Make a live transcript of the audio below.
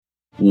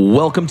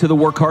Welcome to the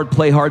Work Hard,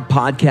 Play Hard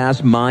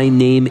podcast. My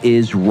name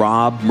is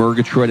Rob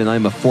Murgatroyd, and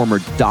I'm a former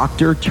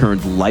doctor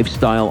turned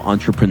lifestyle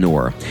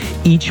entrepreneur.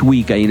 Each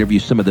week, I interview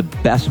some of the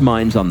best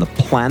minds on the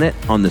planet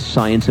on the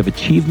science of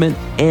achievement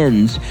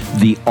and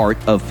the art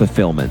of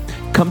fulfillment.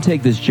 Come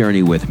take this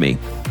journey with me.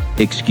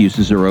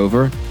 Excuses are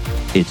over.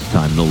 It's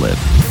time to live.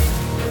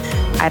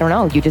 I don't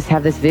know. You just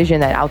have this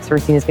vision that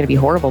outsourcing is going to be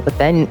horrible. But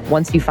then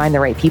once you find the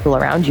right people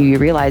around you, you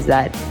realize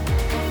that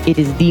it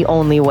is the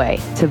only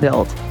way to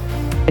build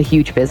a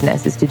huge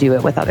business is to do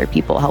it with other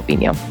people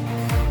helping you.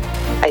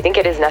 I think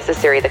it is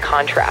necessary, the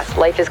contrast.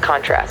 Life is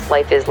contrast.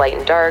 Life is light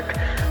and dark,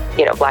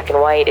 black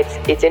and white.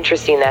 It's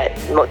interesting that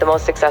the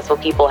most successful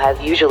people have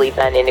usually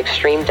been in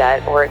extreme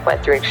debt or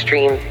went through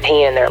extreme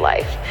pain in their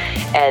life.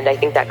 And I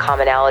think that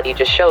commonality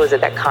just shows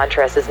that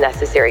contrast is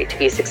necessary to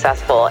be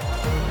successful.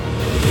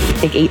 I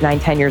think 8, 9,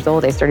 10 years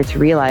old, I started to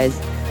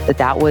realize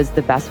that was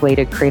the best way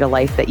to create a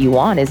life that you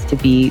want, is to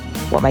be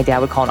what my dad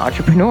would call an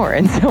entrepreneur.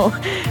 And so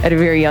at a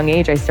very young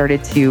age, I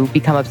started to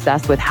become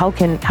obsessed with how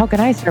can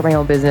I start my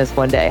own business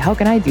one day? How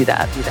can I do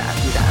that?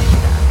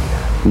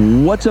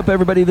 What's up,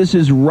 everybody? This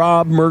is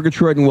Rob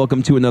Murgatroyd, and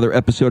welcome to another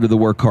episode of the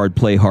Work Hard,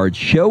 Play Hard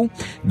show.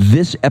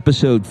 This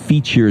episode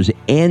features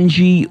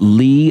Angie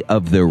Lee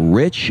of the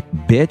Rich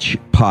Bitch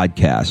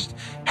podcast.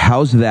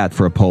 How's that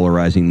for a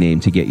polarizing name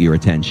to get your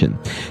attention?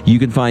 You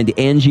can find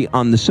Angie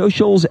on the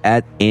socials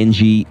at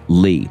Angie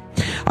Lee.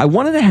 I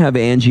wanted to have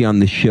Angie on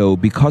the show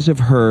because of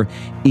her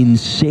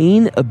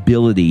insane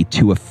ability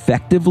to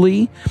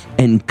effectively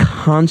and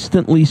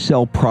constantly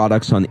sell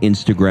products on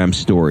Instagram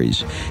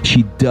stories.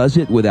 She does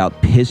it without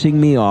pissing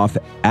me off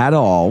at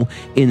all.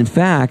 In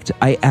fact,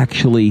 I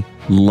actually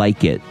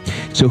like it.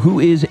 So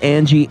who is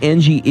Angie?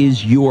 Angie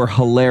is your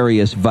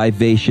hilarious,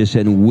 vivacious,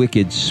 and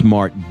wicked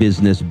smart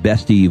business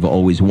bestie you've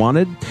always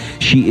wanted.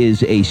 She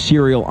is a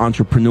serial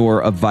entrepreneur,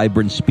 a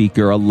vibrant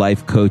speaker, a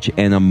life coach,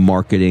 and a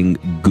marketing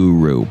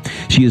guru.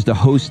 She is the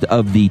host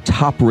of the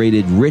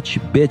top-rated Rich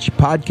Bitch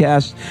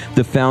podcast,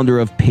 the founder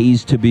of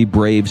Pays to Be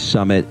Brave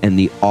Summit, and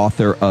the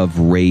author of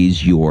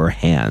Raise Your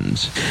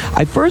Hands.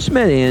 I first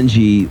met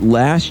Angie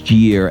last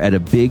year at a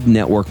big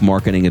network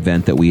marketing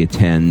event that we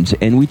attend,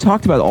 and we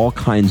talked about all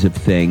kinds of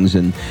things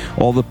and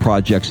all the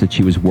projects that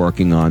she was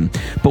working on.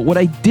 But what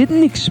I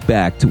didn't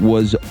expect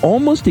was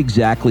almost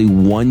exactly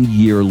 1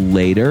 year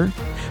later,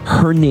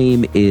 her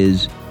name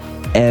is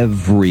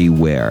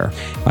everywhere.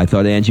 I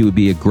thought Angie would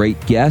be a great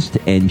guest,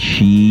 and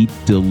she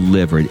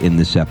delivered in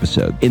this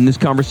episode. In this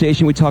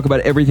conversation, we talk about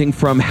everything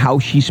from how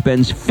she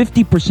spends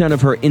 50%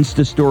 of her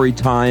Insta story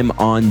time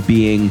on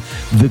being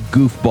the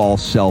goofball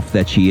self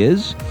that she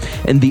is,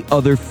 and the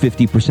other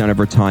 50% of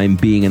her time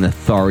being an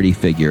authority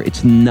figure.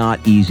 It's not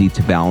easy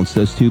to balance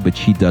those two, but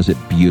she does it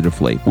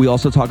beautifully. We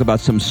also talk about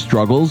some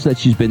struggles that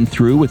she's been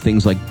through with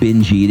things like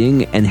binge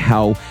eating, and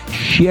how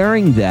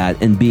sharing that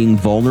and being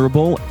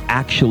vulnerable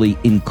actually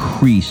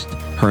increased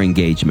her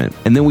engagement.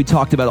 And then we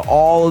talked about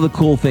all of the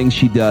cool things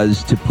she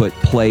does to put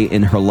play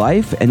in her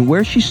life and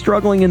where she's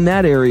struggling in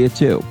that area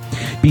too.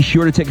 Be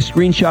sure to take a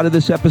screenshot of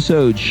this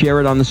episode, share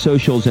it on the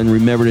socials, and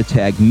remember to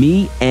tag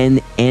me and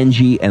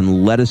Angie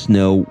and let us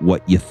know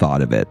what you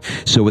thought of it.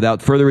 So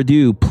without further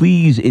ado,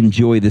 please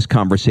enjoy this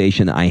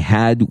conversation I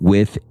had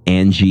with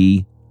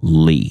Angie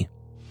Lee.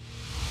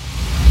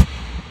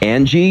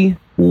 Angie,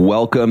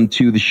 welcome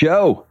to the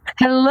show.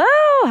 Hello.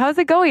 How's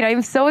it going?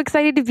 I'm so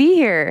excited to be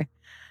here.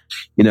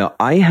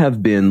 I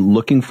have been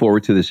looking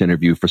forward to this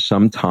interview for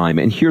some time,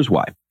 and here's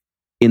why.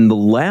 In the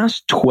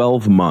last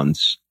 12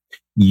 months,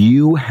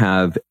 you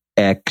have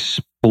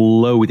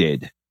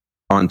exploded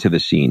onto the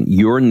scene.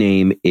 Your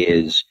name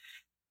is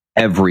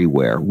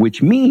everywhere,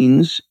 which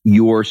means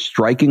you're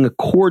striking a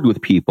chord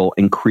with people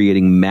and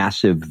creating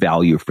massive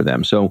value for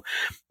them. So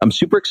I'm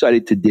super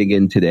excited to dig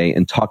in today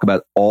and talk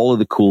about all of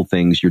the cool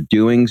things you're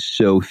doing.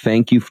 So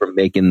thank you for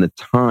making the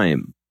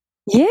time.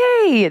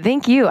 Yay!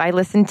 Thank you. I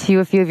listened to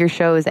a few of your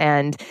shows,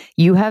 and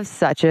you have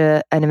such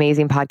an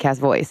amazing podcast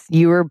voice.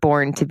 You were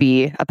born to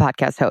be a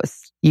podcast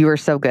host. You are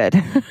so good.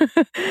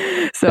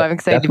 So I'm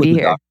excited to be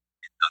here.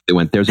 They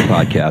went, there's a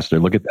podcaster.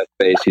 Look at that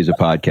face. He's a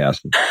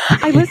podcaster.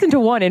 I listened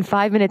to one, and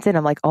 5 minutes in,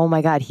 I'm like, oh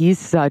my God, he's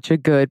such a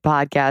good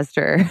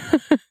podcaster.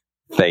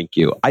 Thank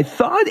you. I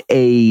thought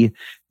a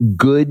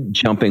good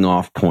jumping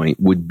off point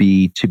would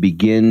be to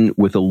begin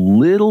with a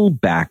little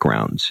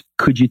background.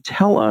 Could you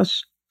tell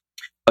us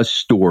a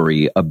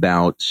story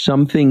about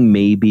something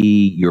maybe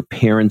your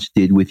parents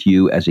did with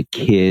you as a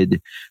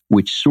kid,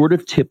 which sort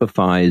of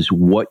typifies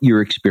what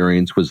your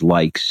experience was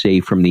like, say,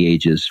 from the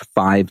ages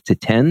 5 to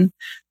 10,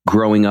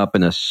 growing up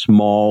in a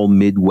small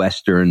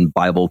Midwestern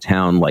Bible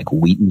town like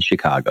Wheaton,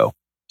 Chicago?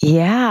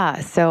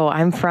 Yeah. So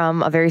I'm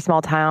from a very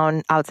small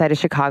town outside of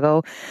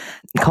Chicago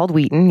called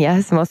Wheaton.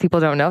 Yes, most people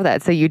don't know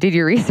that. So you did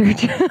your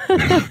research.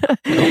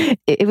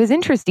 It was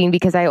interesting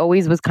because I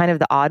always was kind of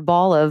the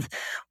oddball of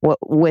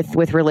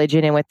with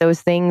religion and with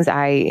those things.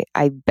 I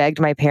begged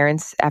my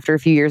parents after a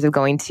few years of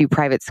going to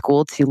private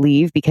school to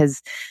leave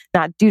because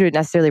not due to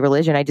necessarily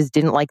religion. I just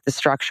didn't like the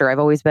structure. I've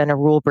always been a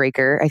rule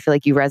breaker. I feel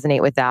like you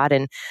resonate with that.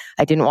 And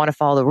I didn't want to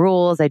follow the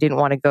rules. I didn't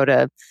want to go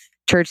to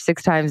church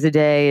 6 times a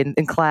day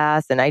in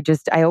class. And I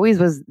always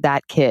was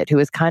that kid who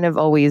was kind of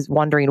always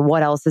wondering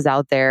what else is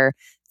out there,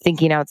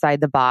 thinking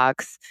outside the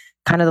box,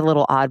 kind of the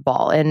little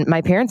oddball. And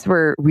my parents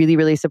were really,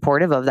 really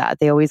supportive of that.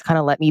 They always kind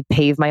of let me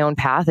pave my own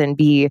path and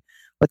be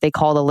what they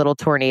call a little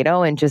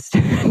tornado and just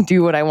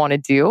do what I want to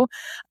do.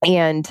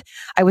 And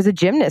I was a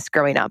gymnast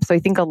growing up. So I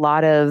think a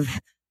lot of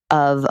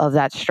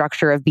that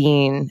structure of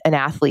being an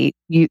athlete,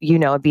 you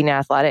know, being in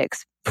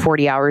athletics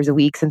 40 hours a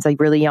week since a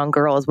really young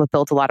girl is what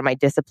built a lot of my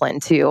discipline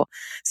too.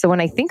 So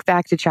when I think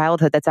back to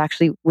childhood, that's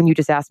actually, when you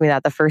just asked me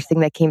that, the first thing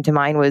that came to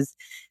mind was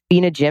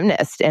being a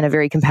gymnast and a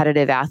very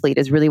competitive athlete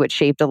is really what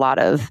shaped a lot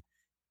of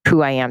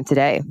who I am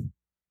today.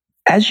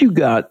 As you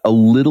got a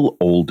little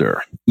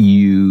older,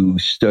 you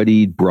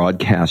studied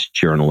broadcast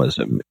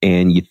journalism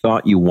and you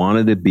thought you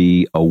wanted to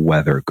be a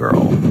weather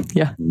girl.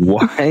 Yeah.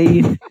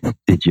 Why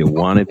did you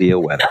want to be a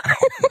weather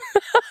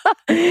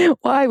girl?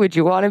 Why would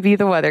you want to be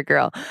the weather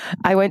girl?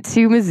 I went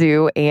to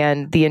Mizzou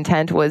and the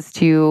intent was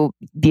to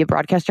be a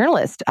broadcast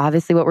journalist.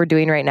 Obviously, what we're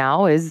doing right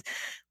now is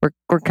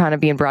we're kind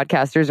of being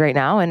broadcasters right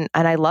now. And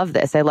I love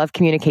this. I love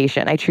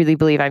communication. I truly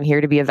believe I'm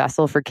here to be a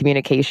vessel for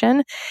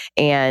communication.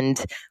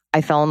 And I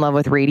fell in love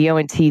with radio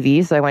and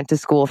TV, so I went to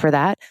school for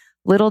that.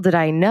 Little did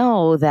I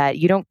know that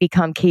you don't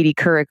become Katie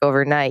Couric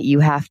overnight. You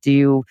have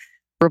to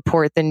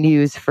report the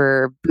news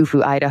for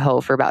Bufu, Idaho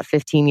for about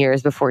 15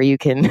 years before you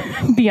can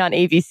be on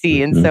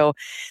ABC. And so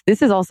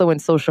this is also when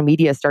social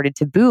media started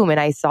to boom. And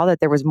I saw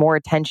that there was more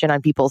attention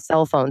on people's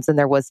cell phones than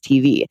there was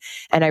TV.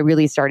 And I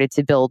really started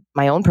to build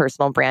my own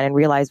personal brand and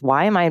realize,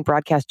 why am I in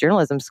broadcast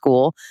journalism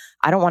school?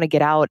 I don't want to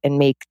get out and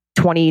make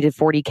 20 to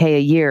 40K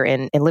a year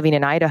and living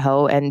in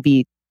Idaho and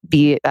be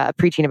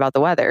preaching about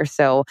the weather.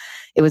 So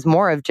it was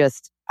more of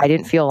just, I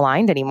didn't feel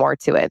aligned anymore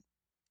to it.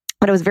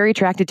 But I was very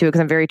attracted to it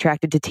because I'm very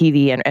attracted to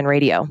TV and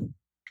radio.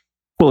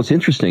 Well, it's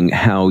interesting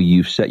how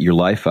you've set your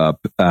life up.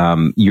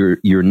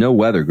 You're no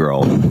weather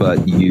girl,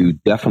 but you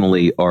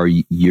definitely are.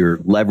 You're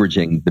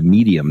leveraging the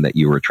medium that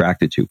you were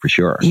attracted to, for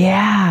sure.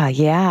 Yeah,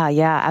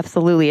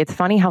 absolutely. It's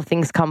funny how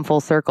things come full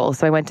circle.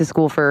 So I went to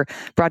school for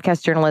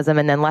broadcast journalism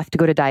and then left to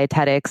go to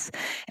dietetics,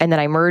 and then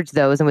I merged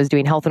those and was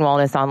doing health and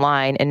wellness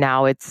online. And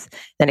now it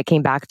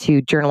came back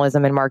to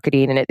journalism and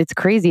marketing, and it's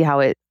crazy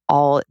how it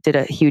all did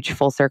a huge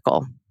full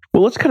circle.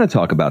 Well, let's kind of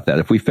talk about that.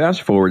 If we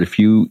fast forward a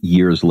few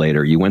years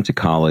later, you went to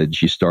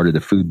college, you started a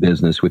food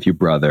business with your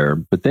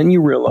brother, but then you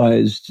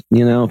realized,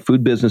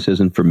 food business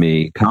isn't for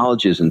me,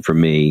 college isn't for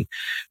me,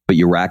 but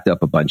you racked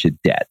up a bunch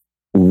of debt.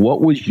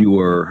 What was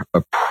your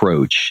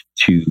approach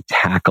to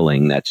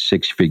tackling that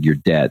 6-figure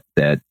debt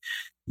that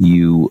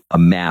you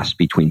amassed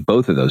between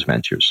both of those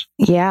ventures?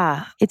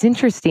 Yeah, it's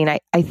interesting.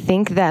 I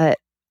think that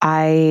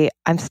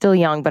I'm still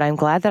young, but I'm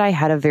glad that I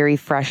had a very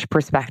fresh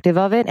perspective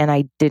of it. And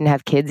I didn't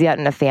have kids yet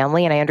in a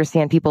family. And I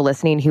understand people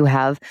listening who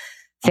have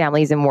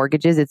families and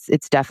mortgages.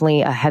 It's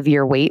definitely a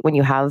heavier weight when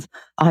you have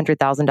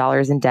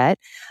 $100,000 in debt.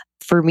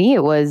 For me,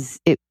 it was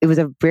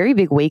a very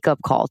big wake up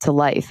call to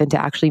life and to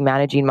actually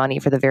managing money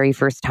for the very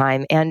first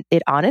time. And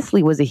it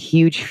honestly was a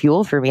huge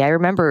fuel for me. I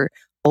remember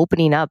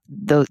opening up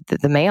the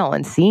mail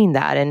and seeing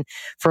that. And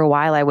for a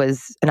while I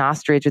was an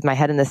ostrich with my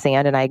head in the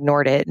sand and I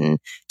ignored it and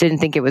didn't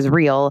think it was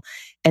real.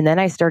 And then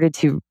I started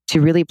to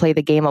really play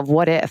the game of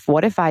what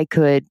if I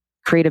could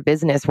create a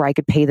business where I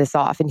could pay this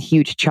off in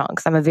huge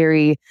chunks. I'm a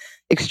very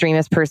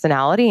extremist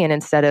personality. And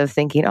instead of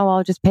thinking, oh,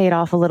 I'll just pay it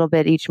off a little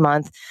bit each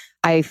month,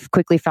 I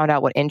quickly found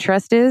out what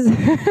interest is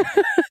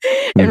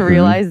and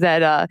realized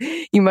that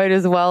you might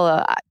as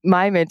well,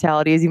 my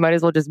mentality is you might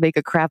as well just make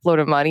a crap load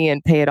of money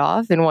and pay it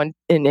off in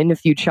a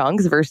few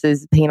chunks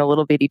versus paying a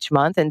little bit each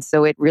month. And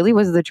so it really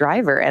was the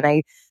driver. And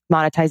I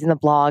monetizing the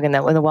blog and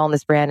then the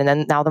wellness brand and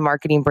then now the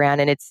marketing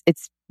brand. And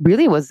it's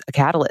really was a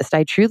catalyst.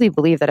 I truly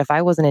believe that if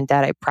I wasn't in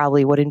debt, I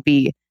probably wouldn't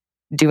be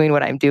doing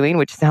what I'm doing,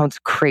 which sounds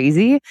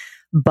crazy.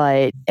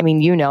 But I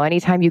mean,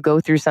 anytime you go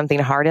through something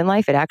hard in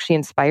life, it actually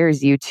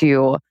inspires you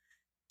to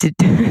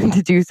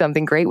do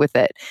something great with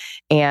it.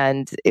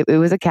 And it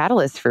was a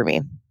catalyst for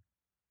me.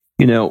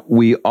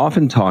 We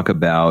often talk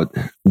about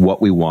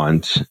what we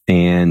want,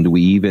 and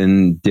we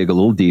even dig a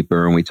little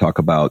deeper and we talk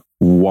about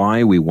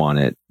why we want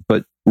it,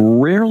 but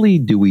rarely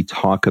do we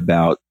talk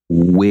about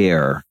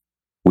where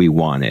we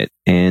want it.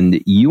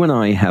 And you and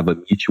I have a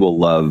mutual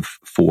love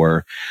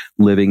for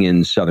living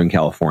in Southern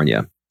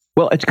California.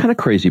 Well, it's kind of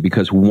crazy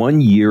because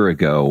 1 year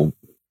ago,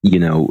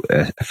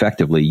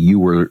 effectively you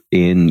were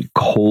in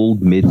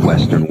cold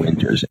Midwestern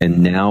winters, and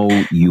now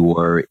you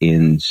are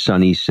in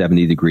sunny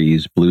 70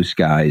 degrees, blue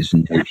skies,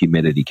 and no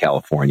humidity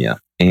California.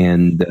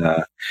 And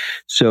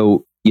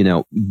so,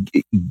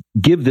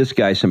 give this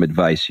guy some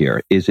advice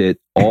here. Is it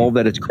all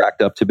that it's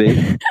cracked up to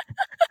be?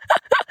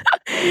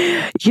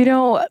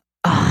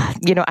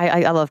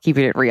 I love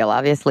keeping it real,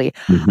 obviously.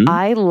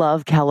 I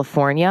love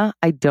California.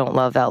 I don't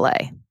love LA.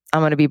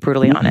 I'm going to be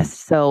brutally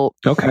honest. So,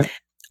 okay.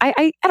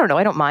 I don't know.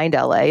 I don't mind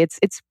LA.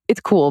 It's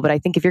cool, but I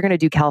think if you're going to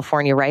do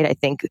California right, I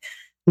think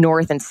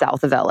north and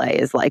south of LA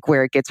is like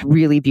where it gets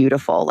really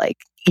beautiful. Like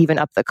even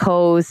up the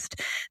coast,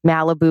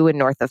 Malibu and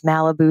north of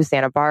Malibu,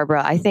 Santa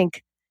Barbara. I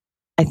think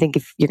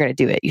if you're going to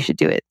do it, you should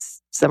do it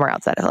somewhere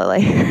outside of LA.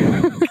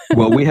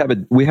 Well, we have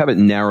it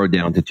narrowed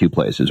down to two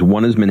places.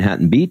 One is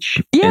Manhattan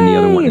Beach, Yay! and the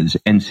other one is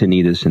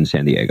Encinitas in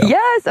San Diego.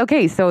 Yes.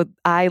 Okay. So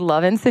I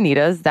love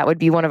Encinitas. That would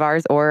be one of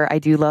ours. Or I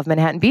do love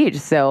Manhattan Beach.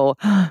 So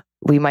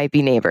we might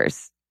be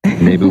neighbors.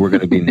 Maybe we're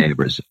going to be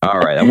neighbors. All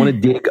right. I want to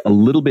dig a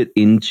little bit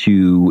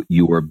into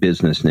your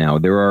business now.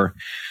 There are,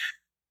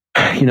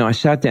 I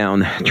sat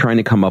down trying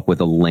to come up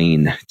with a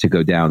lane to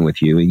go down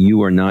with you, and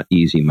you are not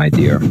easy, my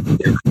dear.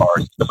 There are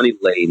so many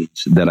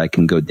lanes that I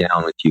can go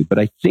down with you, but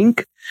I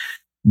think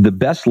the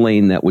best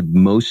lane that would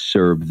most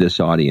serve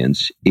this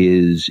audience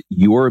is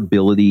your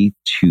ability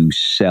to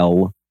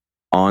sell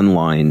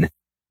online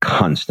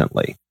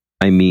constantly.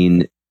 I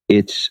mean,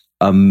 it's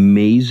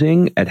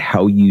amazing at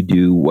how you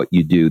do what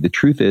you do. The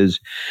truth is,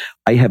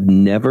 I have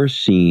never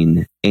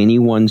seen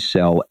anyone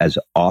sell as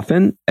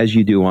often as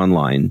you do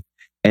online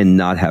and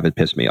not have it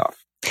piss me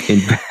off. In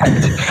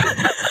fact,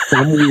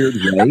 some weird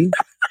way,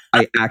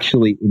 I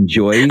actually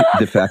enjoy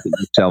the fact that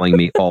you're selling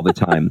me all the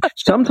time.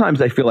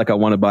 Sometimes I feel like I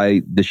want to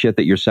buy the shit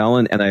that you're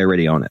selling and I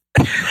already own it.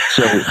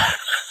 So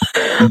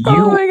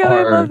oh my God,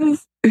 I love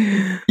this.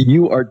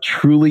 You are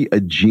truly a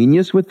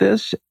genius with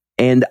this.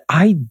 And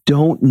I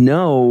don't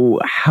know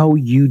how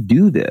you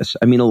do this.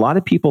 I mean, a lot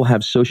of people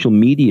have social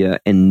media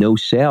and no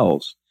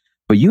sales,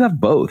 but you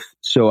have both.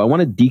 So I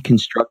want to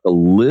deconstruct a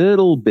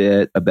little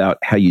bit about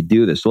how you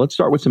do this. So let's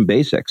start with some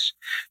basics.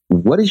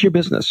 What is your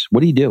business? What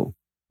do you do?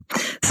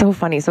 So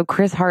funny. So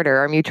Chris Harder,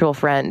 our mutual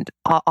friend,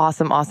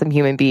 awesome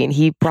human being,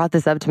 he brought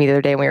this up to me the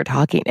other day when we were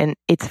talking. And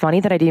it's funny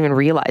that I didn't even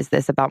realize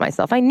this about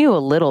myself. I knew a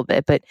little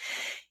bit, but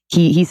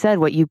he said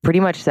what you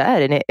pretty much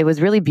said. And it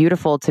was really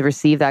beautiful to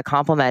receive that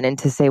compliment and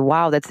to say,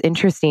 wow, that's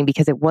interesting,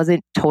 because it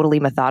wasn't totally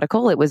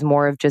methodical. It was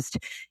more of just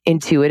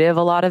intuitive,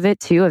 a lot of it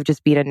too, of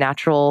just being a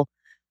natural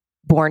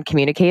born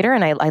communicator.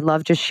 And I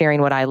love just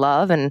sharing what I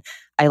love. And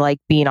I like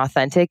being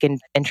authentic and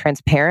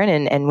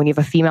transparent. And when you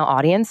have a female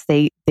audience,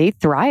 they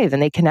thrive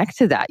and they connect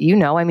to that.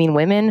 I mean,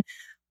 women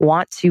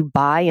want to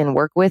buy and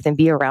work with and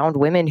be around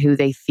women who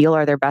they feel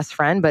are their best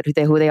friend, but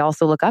who they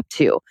also look up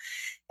to.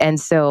 And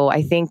so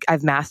I think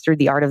I've mastered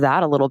the art of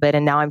that a little bit.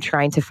 And now I'm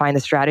trying to find the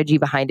strategy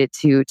behind it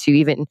to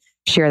even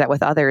share that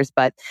with others.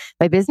 But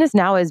my business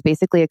now is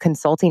basically a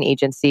consulting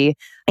agency.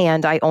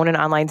 And I own an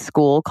online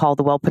school called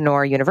the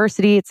Wellpreneur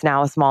University. It's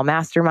now a small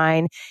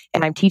mastermind.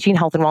 And I'm teaching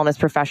health and wellness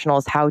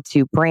professionals how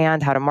to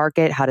brand, how to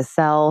market, how to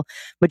sell.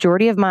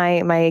 Majority of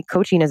my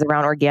coaching is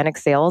around organic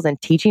sales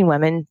and teaching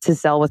women to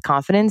sell with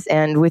confidence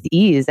and with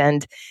ease,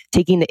 and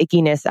taking the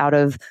ickiness out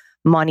of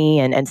money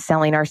and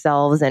selling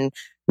ourselves, and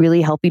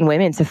really helping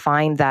women to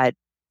find that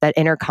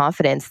inner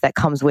confidence that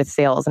comes with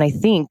sales. And I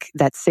think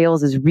that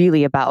sales is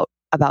really about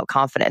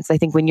confidence. I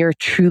think when you're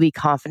truly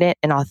confident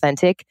and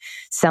authentic,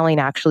 selling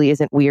actually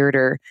isn't weird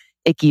or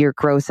icky or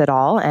gross at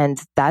all.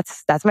 And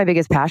that's my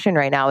biggest passion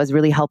right now, is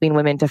really helping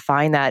women to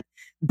find that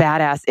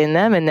badass in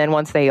them. And then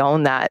once they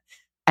own that,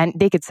 and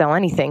they could sell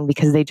anything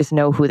because they just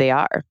know who they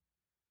are.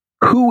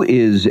 Who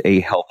is a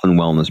health and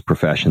wellness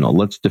professional?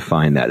 Let's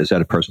define that. Is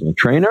that a personal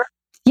trainer?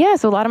 Yeah,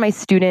 so a lot of my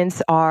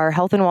students are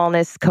health and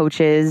wellness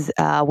coaches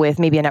with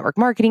maybe a network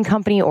marketing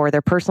company, or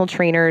they're personal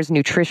trainers,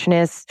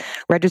 nutritionists,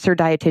 registered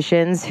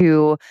dietitians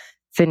who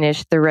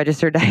finish the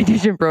registered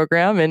dietitian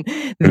program, and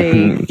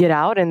they get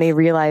out and they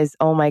realize,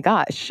 oh my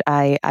gosh,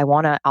 I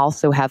want to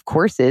also have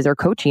courses or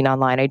coaching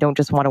online. I don't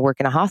just want to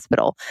work in a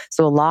hospital.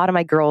 So a lot of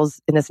my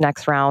girls in this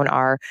next round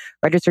are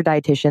registered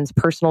dietitians,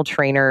 personal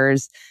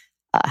trainers,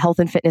 health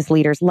and fitness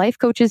leaders, life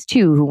coaches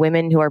too,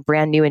 women who are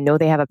brand new and know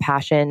they have a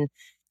passion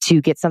to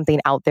get something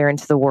out there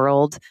into the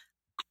world.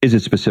 Is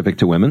it specific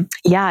to women?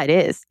 Yeah, it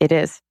is. It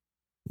is.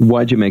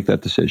 Why'd you make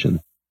that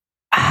decision?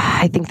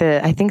 I think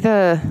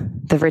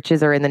the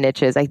riches are in the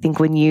niches. I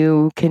think when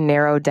you can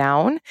narrow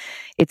down,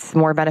 it's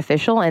more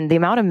beneficial. And the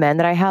amount of men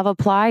that I have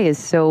apply is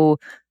so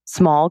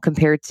small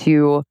compared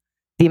to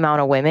the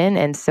amount of women.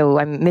 And so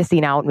I'm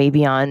missing out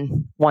maybe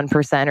on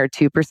 1% or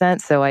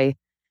 2%. So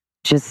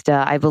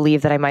I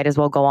believe that I might as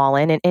well go all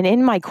in. And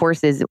in my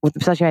courses,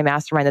 especially my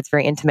mastermind, that's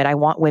very intimate. I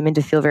want women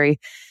to feel very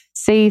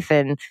safe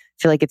and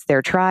feel like it's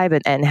their tribe,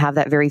 and have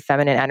that very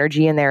feminine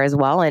energy in there as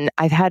well. And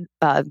I've had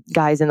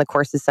guys in the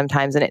courses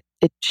sometimes, and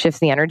it shifts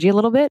the energy a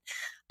little bit.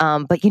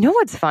 But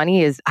what's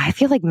funny is I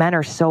feel like men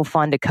are so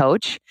fun to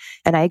coach,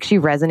 and I actually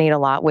resonate a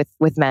lot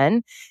with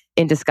men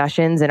in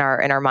discussions and our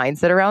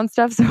mindset around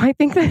stuff. So I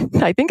think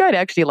I'd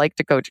actually like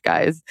to coach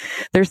guys.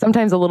 There's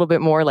sometimes a little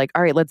bit more like,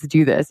 all right, let's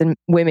do this. And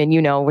women,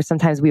 where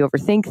sometimes we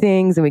overthink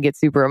things and we get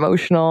super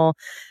emotional.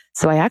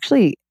 So I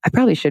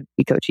probably should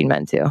be coaching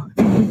men too.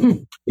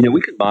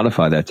 We could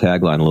modify that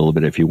tagline a little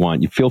bit if you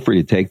want. You feel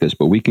free to take this,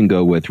 but we can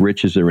go with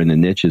riches are in the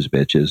niches,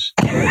 bitches.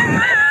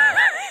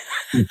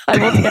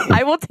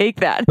 I will take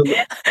that.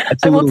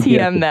 I will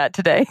TM that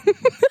today.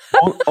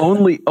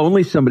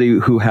 only somebody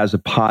who has a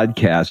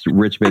podcast,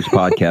 Rich Bitch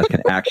Podcast,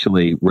 can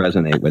actually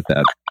resonate with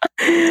that.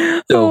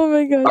 So, oh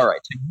my gosh. All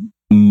right. So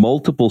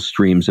multiple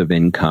streams of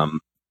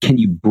income. Can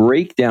you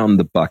break down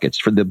the buckets?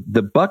 For the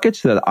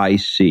buckets that I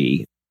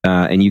see,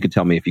 and you can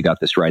tell me if you got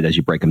this right as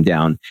you break them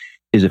down,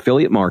 is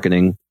affiliate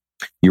marketing,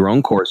 your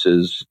own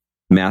courses,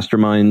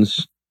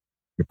 masterminds,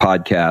 your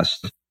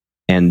podcast,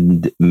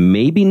 and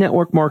maybe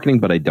network marketing,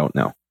 but I don't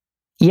know.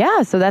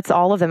 Yeah, so that's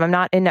all of them. I'm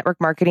not in network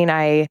marketing.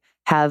 I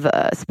have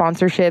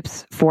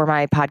sponsorships for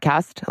my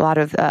podcast.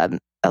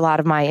 A lot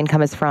of my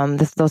income is from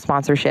those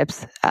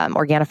sponsorships.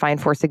 Organifi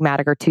and Four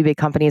Sigmatic are two big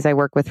companies I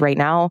work with right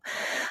now.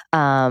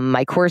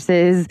 My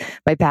courses,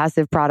 my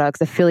passive products,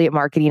 affiliate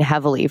marketing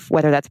heavily,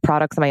 whether that's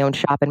products in my own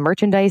shop and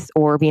merchandise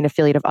or being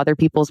affiliate of other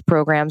people's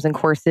programs and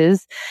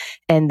courses.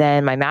 And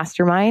then my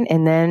mastermind.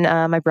 And then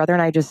my brother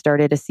and I just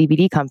started a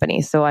CBD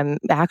company. So I'm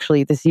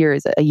actually, this year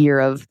is a year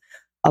of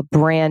a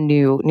brand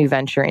new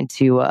venture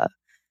into a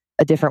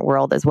different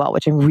world as well,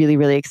 which I'm really,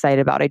 really excited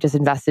about. I just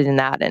invested in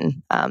that,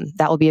 and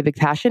that will be a big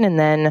passion. And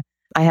then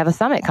I have a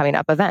summit coming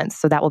up, events.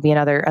 So that will be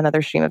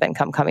another stream of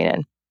income coming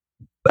in.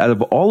 Out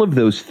of all of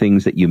those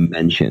things that you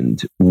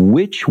mentioned,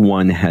 which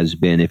one has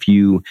been, if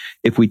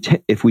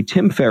we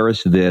Tim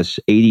Ferriss this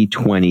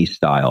 80-20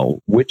 style,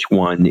 which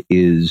one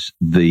is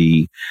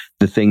the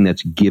thing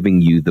that's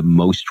giving you the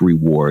most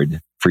reward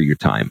for your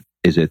time?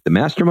 Is it the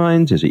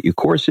masterminds? Is it your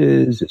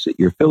courses? Is it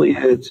your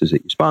affiliates? Is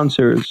it your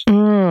sponsors?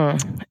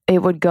 It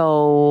would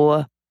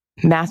go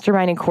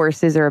mastermind and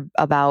courses are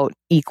about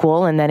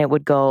equal, and then it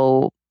would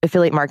go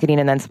affiliate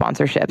marketing and then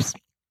sponsorships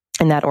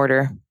in that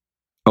order.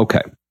 Okay.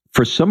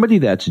 For somebody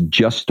that's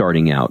just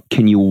starting out,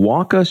 can you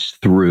walk us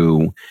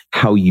through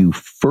how you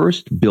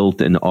first built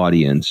an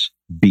audience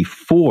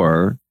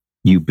before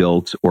you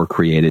built or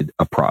created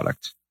a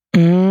product?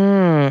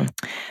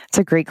 It's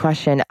a great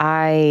question.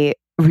 I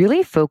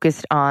really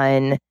focused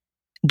on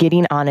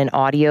getting on an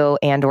audio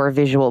and or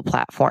visual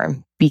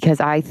platform, because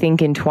I think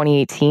in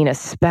 2018,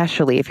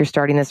 especially if you're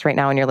starting this right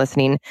now and you're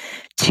listening,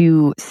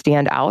 to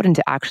stand out and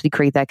to actually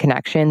create that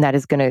connection that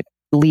is going to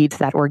lead to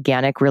that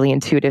organic, really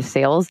intuitive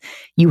sales,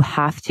 you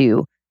have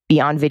to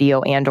be on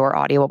video and or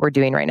audio. What we're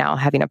doing right now,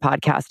 having a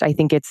podcast, I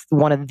think it's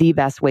one of the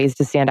best ways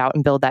to stand out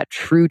and build that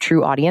true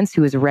audience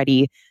who is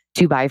ready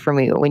to buy from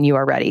you when you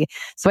are ready.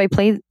 So I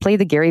play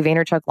the Gary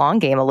Vaynerchuk long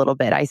game a little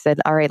bit. I said,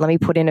 all right, let me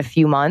put in a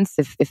few months,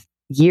 if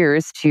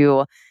years,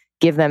 to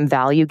give them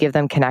value, give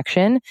them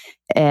connection.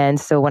 And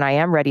so when I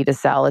am ready to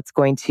sell, it's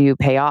going to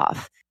pay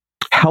off.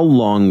 How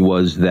long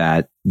was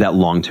that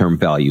long-term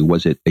value?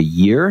 Was it a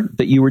year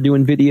that you were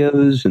doing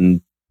videos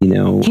and,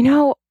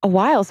 a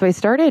while. So I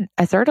started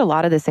a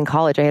lot of this in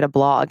college. I had a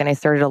blog and I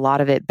started a lot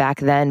of it back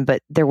then,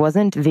 but there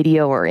wasn't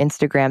video or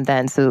Instagram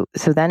then. So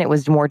then it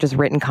was more just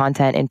written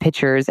content and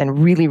pictures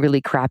and really,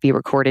 really crappy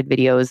recorded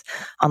videos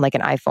on like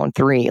an iPhone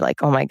 3.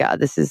 Like, oh my God,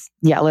 this is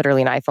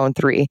literally an iPhone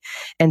 3.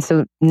 And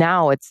so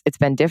now it's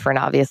been different,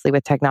 obviously,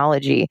 with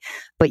technology.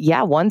 But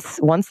yeah, once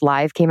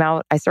live came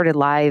out, I started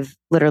live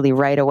literally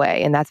right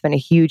away. And that's been a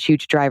huge,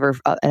 huge driver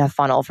and a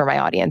funnel for my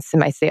audience and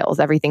my sales.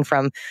 Everything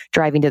from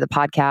driving to the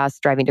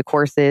podcast, driving to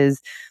courses.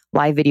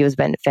 Live video has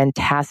been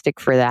fantastic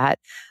for that.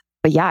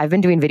 But yeah, I've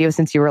been doing video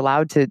since you were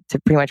allowed to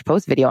pretty much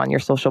post video on your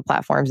social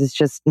platforms. It's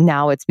just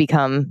now it's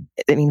become,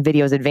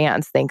 video's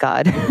advanced, thank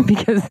God,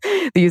 because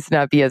they used to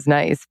not be as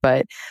nice.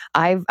 But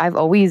I've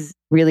always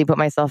really put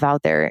myself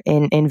out there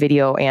in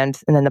video, and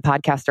then the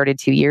podcast started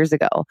 2 years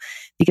ago,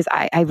 because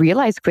I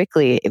realized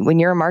quickly, when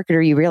you're a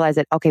marketer, you realize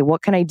that, okay,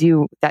 what can I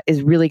do that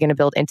is really going to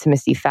build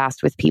intimacy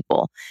fast with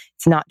people?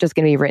 It's not just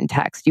going to be written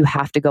text. You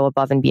have to go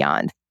above and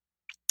beyond.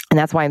 And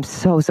that's why I'm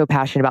so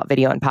passionate about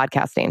video and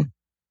podcasting.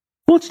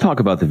 Let's talk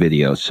about the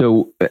video.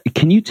 So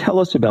can you tell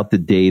us about the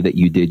day that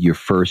you did your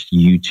first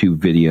YouTube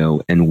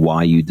video and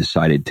why you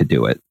decided to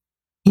do it?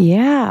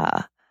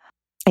 Yeah.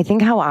 I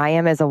think how I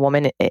am as a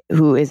woman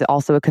who is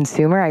also a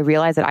consumer, I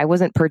realized that I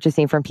wasn't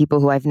purchasing from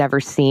people who I've never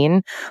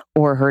seen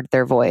or heard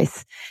their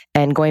voice.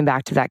 And going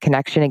back to that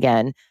connection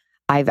again,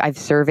 I've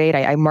surveyed,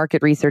 I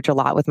market research a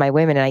lot with my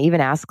women, and I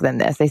even ask them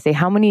this. They say,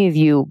 how many of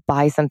you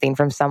buy something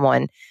from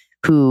someone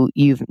who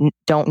you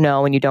don't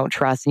know and you don't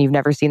trust, and you've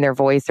never seen their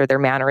voice or their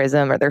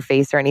mannerism or their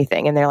face or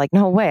anything? And they're like,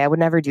 no way, I would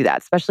never do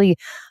that. Especially,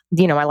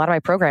 a lot of my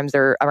programs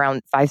are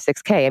around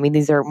 5-6K.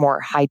 These are more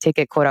high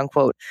ticket, quote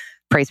unquote,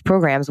 price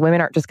programs. Women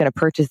aren't just going to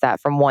purchase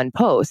that from one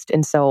post.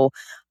 And so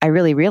I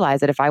really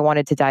realized that if I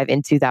wanted to dive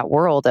into that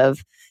world of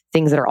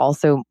things that are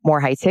also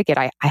more high ticket,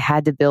 I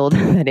had to build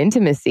that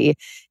intimacy.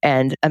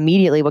 And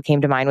immediately what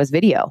came to mind was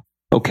video.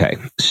 Okay,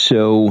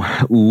 so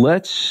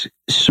let's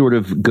sort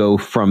of go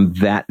from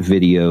that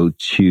video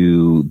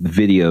to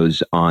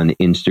videos on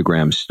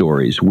Instagram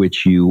stories,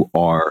 which you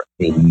are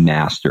a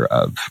master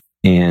of.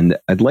 And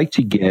I'd like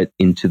to get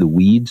into the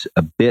weeds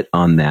a bit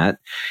on that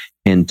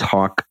and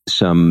talk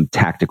some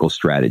tactical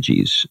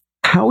strategies.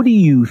 How do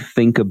you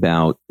think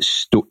about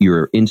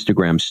your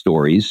Instagram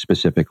stories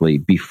specifically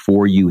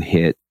before you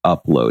hit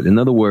upload? In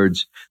other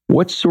words,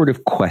 what sort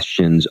of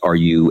questions are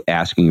you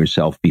asking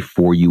yourself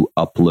before you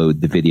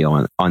upload the video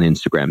on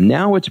Instagram?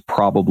 Now it's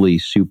probably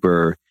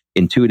super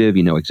intuitive.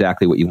 You know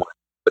exactly what you want.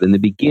 But in the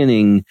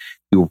beginning,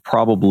 you were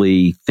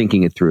probably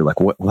thinking it through,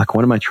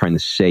 what am I trying to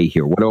say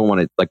here? What do I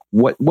want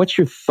to, what's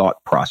your thought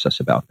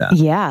process about that?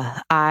 Yeah,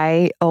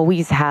 I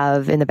always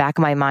have in the back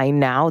of my mind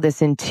now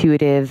this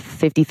intuitive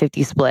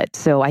 50-50 split.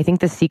 So I think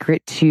the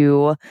secret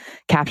to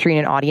capturing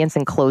an audience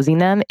and closing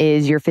them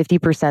is you're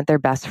 50% their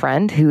best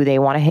friend who they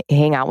want to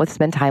hang out with,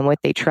 spend time with,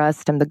 they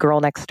trust. I'm the girl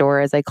next door,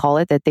 as I call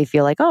it, that they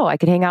feel like, oh, I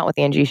could hang out with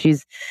Angie.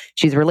 She's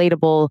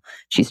relatable,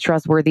 she's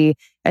trustworthy.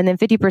 And then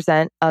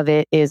 50% of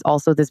it is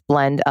also this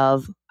blend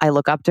of I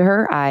look up to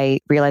her. I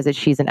realize that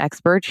she's an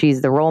expert.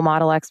 She's the role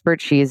model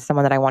expert. She's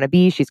someone that I want to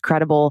be. She's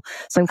credible.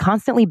 So I'm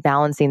constantly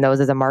balancing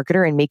those as a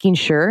marketer and making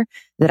sure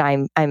that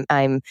I'm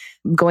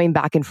going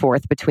back and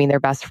forth between their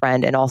best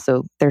friend and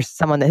also there's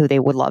someone who they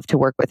would love to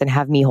work with and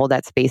have me hold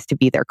that space to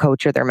be their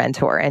coach or their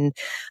mentor. And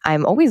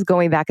I'm always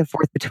going back and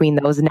forth between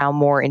those now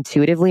more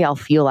intuitively. I'll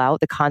feel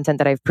out the content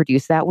that I've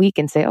produced that week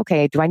and say,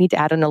 okay, do I need to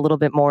add in a little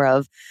bit more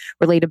of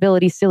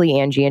relatability, silly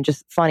Angie, and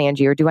just fun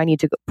Angie, or do I need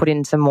to put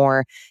in some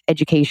more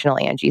educational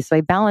Angie? So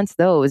I balance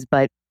those,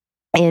 but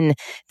in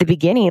the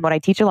beginning, what I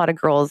teach a lot of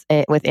girls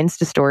with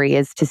Insta Story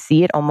is to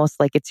see it almost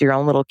like it's your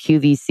own little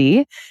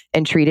QVC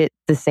and treat it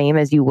the same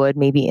as you would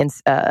maybe in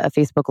a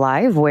Facebook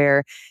Live,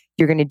 where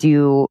you're going to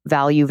do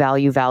value,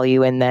 value,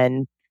 value, and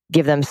then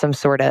give them some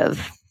sort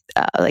of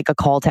like a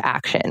call to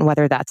action,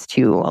 whether that's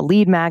to a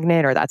lead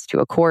magnet or that's to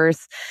a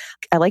course.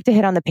 I like to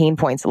hit on the pain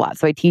points a lot.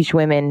 So I teach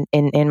women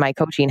in my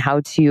coaching how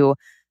to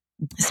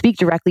speak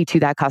directly to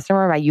that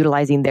customer by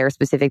utilizing their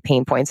specific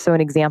pain points. So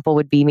an example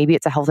would be maybe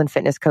it's a health and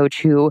fitness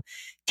coach who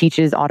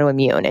teaches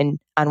autoimmune. And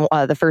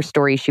on the first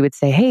story, she would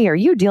say, hey, are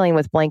you dealing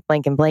with blank,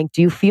 blank, and blank?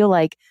 Do you feel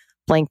like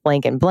blank,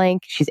 blank, and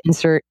blank? She's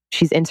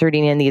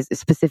inserting in these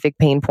specific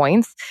pain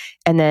points.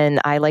 And then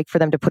I like for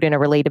them to put in a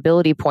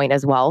relatability point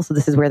as well. So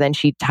this is where then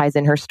she ties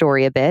in her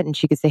story a bit and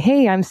she could say,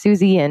 hey, I'm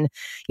Susie. And,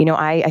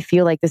 I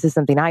feel like this is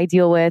something I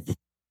deal with.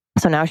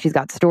 So now she's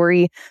got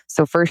story.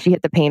 So first she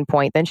hit the pain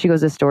point, then she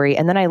goes to story.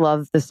 And then I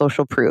love the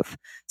social proof.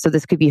 So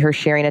this could be her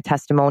sharing a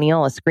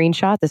testimonial, a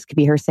screenshot. This could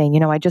be her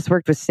saying, I just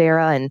worked with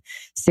Sarah and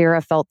Sarah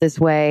felt this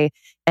way.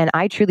 And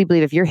I truly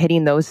believe if you're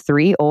hitting those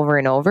three over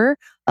and over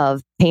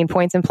of pain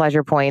points and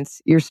pleasure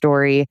points, your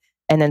story,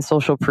 and then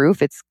social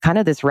proof, it's kind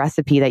of this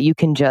recipe that you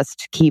can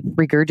just keep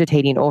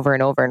regurgitating over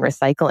and over and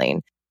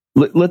recycling.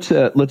 Let's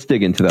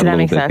dig into that a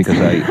little bit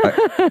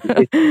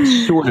because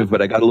it's sort of,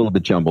 but I got a little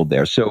bit jumbled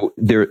there. So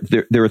there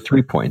are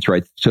 3 points,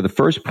 right? So the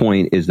first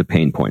point is the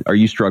pain point. Are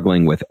you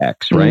struggling with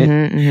X, right?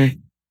 Mm-hmm, mm-hmm.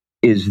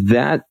 Is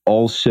that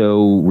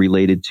also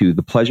related to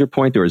the pleasure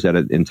point, or is that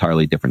an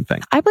entirely different thing?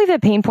 I believe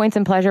that pain points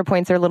and pleasure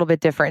points are a little bit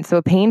different. So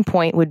a pain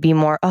point would be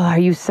more, are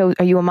you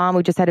a mom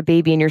who just had a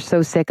baby and you're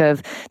so sick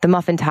of the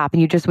muffin top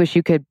and you just wish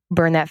you could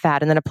burn that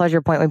fat? And then a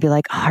pleasure point would be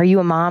like, are you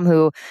a mom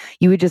who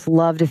you would just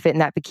love to fit in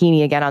that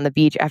bikini again on the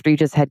beach after you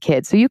just had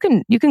kids? So you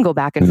can go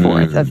back and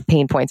forth of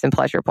pain points and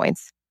pleasure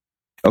points.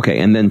 Okay.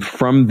 And then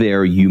from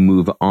there, you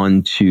move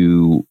on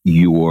to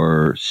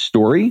your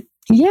story.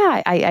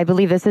 Yeah, I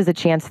believe this is a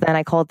chance then.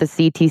 I call it the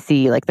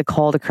CTC, like the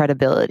call to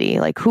credibility.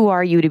 Like, who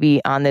are you to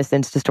be on this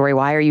Insta story?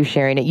 Why are you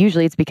sharing it?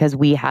 Usually it's because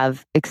we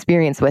have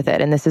experience with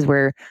it. And this is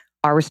where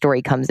our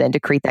story comes in to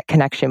create that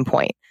connection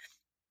point.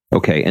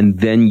 Okay. And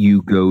then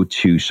you go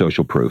to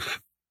social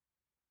proof.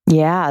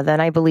 Yeah,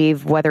 then I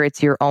believe whether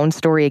it's your own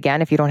story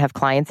again, if you don't have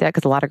clients yet,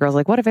 because a lot of girls are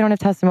like, what if I don't have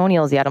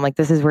testimonials yet? I'm like,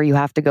 this is where you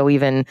have to go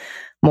even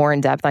more in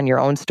depth on your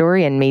own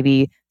story and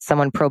maybe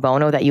someone pro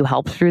bono that you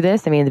helped through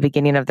this. I mean, in the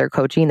beginning of their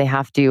coaching, they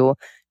have to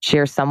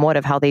share somewhat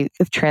of how they've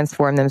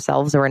transformed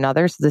themselves or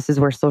another. So this is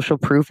where social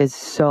proof is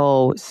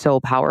so,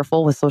 so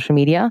powerful with social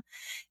media.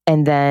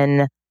 And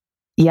then,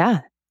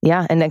 yeah.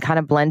 And then kind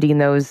of blending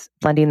those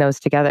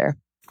together.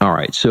 All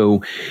right.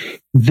 So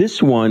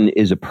this one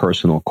is a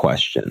personal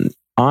question.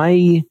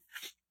 I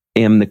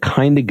am the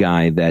kind of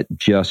guy that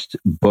just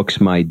books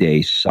my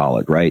day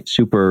solid, right?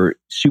 Super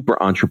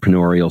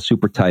entrepreneurial,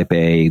 super type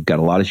A, got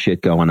a lot of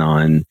shit going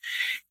on.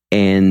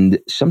 And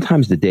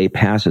sometimes the day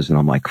passes and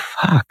I'm like,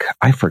 fuck,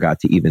 I forgot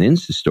to even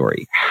Insta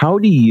story. How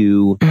do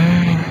you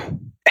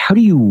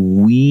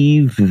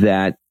weave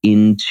that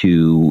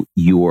into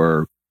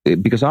your,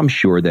 because I'm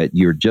sure that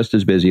you're just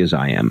as busy as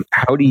I am.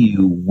 How do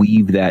you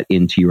weave that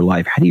into your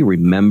life? How do you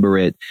remember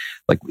it?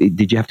 Like,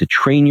 did you have to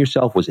train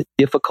yourself? Was it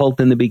difficult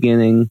in the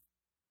beginning?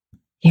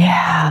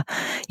 Yeah,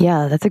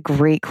 that's a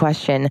great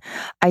question.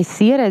 I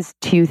see it as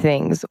two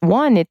things.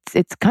 One,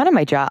 it's kind of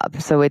my job.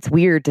 So it's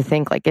weird to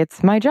think like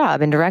it's my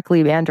job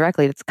indirectly and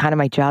directly. It's kind of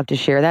my job to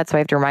share that. So I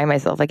have to remind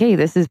myself like, hey,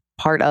 this is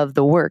part of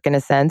the work in a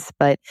sense,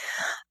 but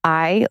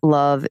I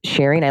love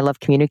sharing. I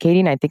love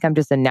communicating. I think I'm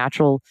just a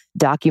natural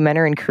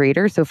documenter and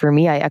creator. So for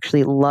me, I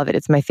actually love it.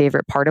 It's my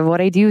favorite part of what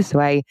I do.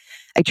 So I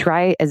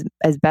try as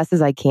best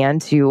as I can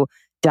to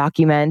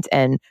document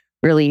and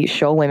really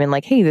show women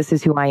like, hey, this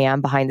is who I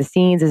am behind the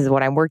scenes. This is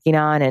what I'm working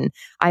on. And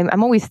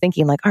I'm always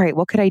thinking like, all right,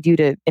 what could I do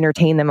to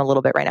entertain them a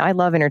little bit right now? I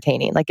love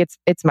entertaining. Like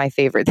it's my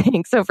favorite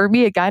thing. So for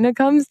me, it kind of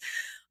comes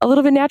a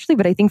little bit naturally,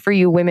 but I think for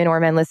you women or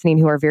men listening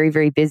who are very,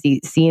 very busy,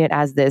 seeing it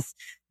as this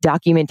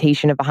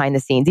documentation of behind the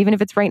scenes, even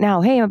if it's right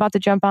now, hey, I'm about to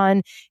jump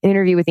on an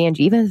interview with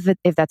Angie, even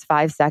if that's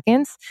 5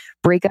 seconds,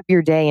 break up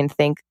your day and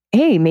think,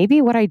 hey,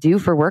 maybe what I do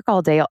for work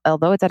all day,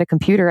 although it's at a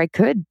computer, I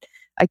could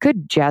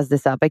jazz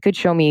this up. I could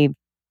show me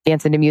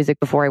dancing to music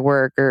before I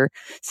work, or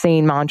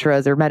saying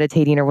mantras, or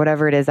meditating, or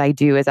whatever it is I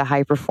do as a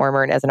high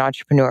performer and as an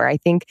entrepreneur. I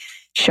think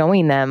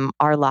showing them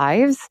our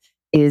lives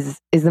is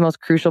the most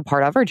crucial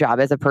part of our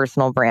job as a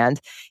personal brand.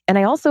 And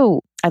I love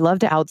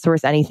to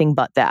outsource anything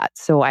but that.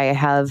 So I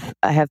have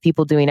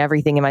people doing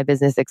everything in my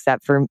business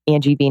except for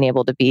Angie being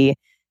able to be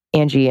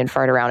Angie and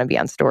fart around and be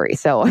on story.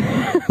 So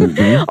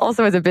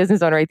also as a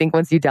business owner, I think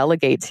once you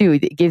delegate too,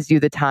 it gives you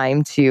the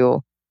time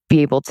to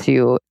be able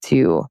to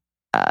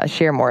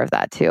share more of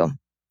that too.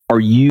 Are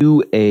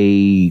you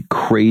a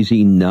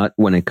crazy nut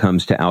when it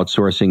comes to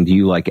outsourcing? Do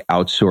you like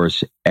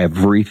outsource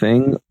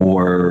everything,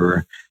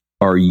 or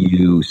are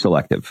you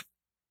selective?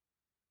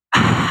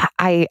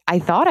 I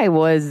thought I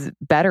was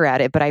better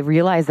at it, but I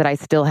realized that I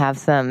still have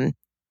some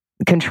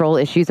control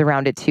issues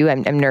around it too.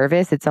 I'm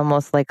nervous. It's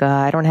almost like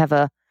I don't have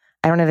a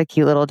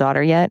cute little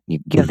daughter yet. You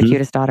have the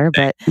cutest daughter,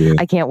 but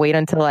I can't wait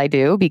until I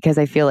do, because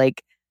I feel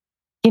like,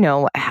 I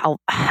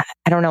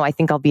don't know. I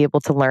think I'll be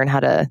able to learn how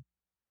to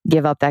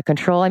give up that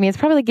control. I mean, it's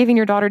probably like giving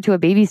your daughter to a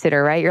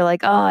babysitter, right? You're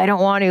like, oh, I don't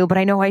want to, but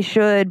I know I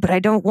should, but I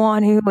don't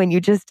want to. And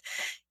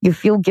you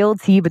feel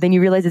guilty, but then you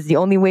realize it's the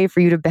only way for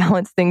you to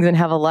balance things and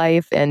have a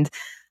life. And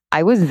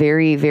I was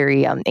very,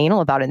 very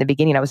anal about it in the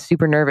beginning. I was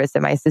super nervous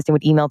that my assistant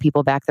would email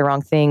people back the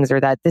wrong things,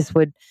 or that this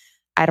would,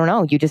 I don't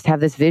know, you just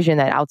have this vision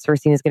that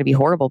outsourcing is going to be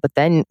horrible. But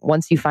then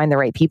once you find the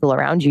right people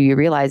around you, you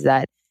realize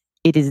that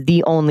it is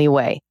the only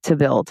way to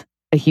build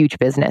a huge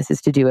business,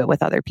 is to do it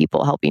with other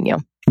people helping you.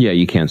 Yeah,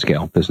 you can't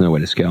scale. There's no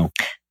way to scale.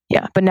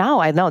 Yeah. But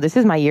now I know this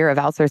is my year of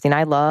outsourcing.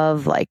 I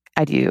love,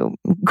 I do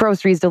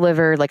groceries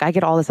delivered. I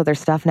get all this other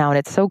stuff now. And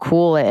it's so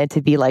cool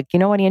to be like, you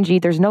know what, Angie,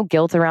 there's no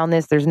guilt around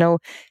this. There's no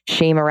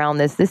shame around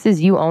this. This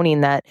is you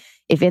owning that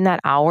if in that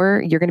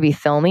hour you're going to be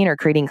filming or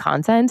creating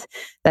content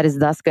that is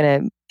thus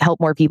going to help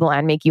more people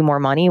and make you more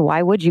money,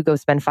 why would you go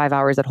spend 5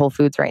 hours at Whole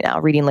Foods right now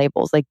reading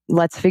labels?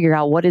 Let's figure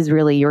out what is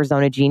really your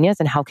zone of genius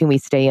and how can we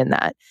stay in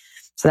that.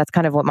 So that's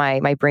kind of what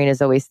my brain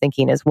is always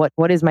thinking is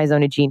what is my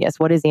zone of genius?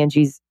 What is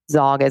Angie's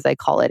Zog, as I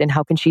call it? And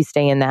how can she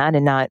stay in that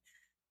and not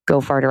go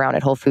fart around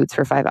at Whole Foods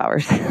for 5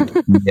 hours?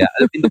 Yeah.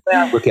 I mean, the way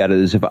I look at it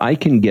is if I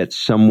can get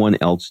someone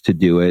else to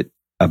do it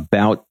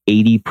about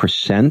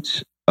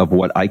 80% of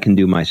what I can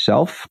do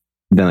myself,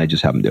 then I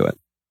just have them do it.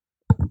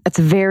 That's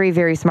very,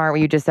 very smart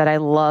what you just said. I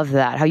love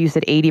that. How you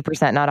said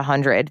 80%, not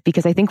 100,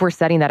 because I think we're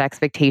setting that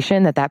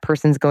expectation that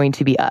person's going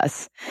to be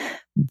us.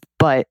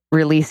 But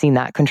releasing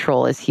that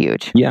control is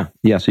huge. Yeah.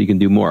 So you can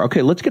do more.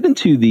 Okay, let's get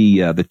into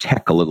the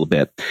tech a little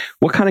bit.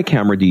 What kind of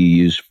camera do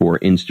you use for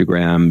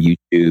Instagram,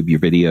 YouTube, your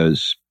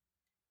videos?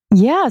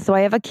 Yeah, so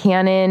I have a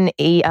Canon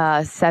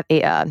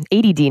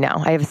 80D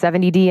now. I have a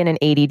 70D and an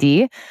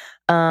 80D.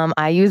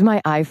 I use my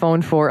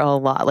iPhone for a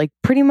lot.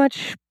 Pretty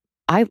much,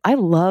 I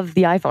love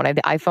the iPhone. I have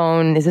the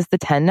iPhone. Is this the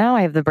 10 now?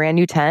 I have the brand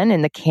new 10,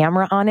 and the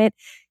camera on it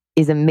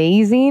is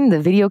amazing.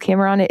 The video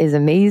camera on it is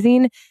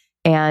amazing.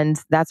 And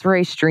that's where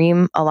I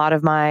stream a lot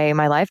of my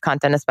live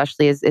content,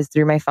 especially is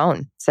through my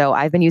phone. So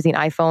I've been using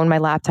iPhone, my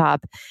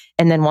laptop,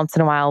 and then once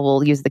in a while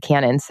we'll use the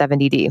Canon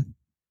 70D.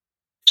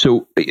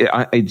 So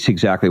it's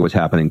exactly what's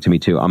happening to me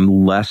too.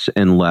 I'm less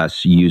and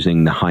less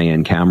using the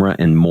high-end camera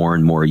and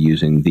more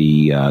using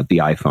the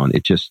iPhone.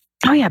 It just...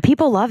 Oh yeah,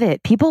 people love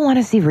it. People want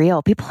to see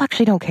real. People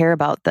actually don't care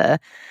about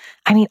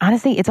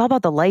honestly, it's all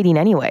about the lighting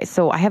anyway.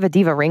 So I have a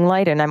Diva ring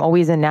light and I'm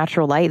always in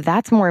natural light.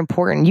 That's more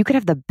important. You could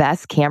have the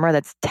best camera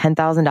that's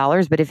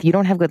 $10,000, but if you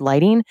don't have good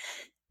lighting,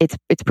 it's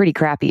pretty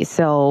crappy.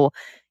 So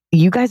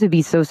you guys would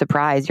be so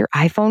surprised. Your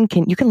iPhone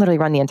you can literally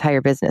run the entire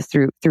business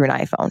through an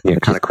iPhone. Yeah,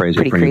 kind of crazy.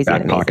 Pretty crazy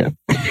back and amazing.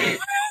 Pocket.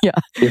 Yeah.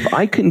 If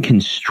I can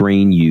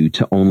constrain you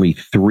to only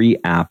 3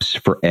 apps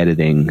for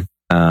editing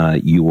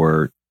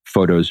your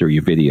photos or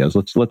your videos,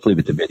 let's leave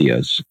it to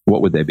videos.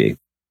 What would they be?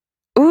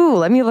 Ooh,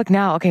 let me look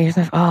now. Okay, here's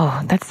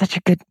that's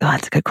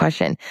a good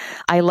question.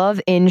 I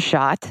love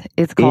InShot.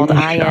 It's called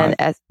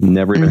INS.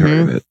 Never even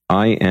heard of it.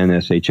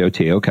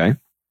 INSHOT. Okay.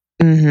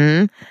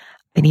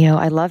 Video.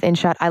 I love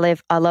InShot.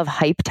 I love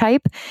Hype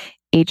Type.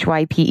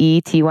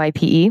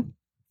 HYPETYPE.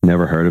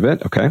 Never heard of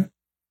it. Okay.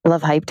 I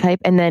love Hype Type.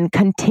 And then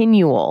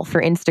Continual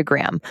for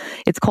Instagram.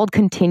 It's called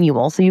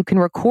Continual. So you can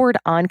record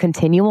on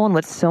Continual. And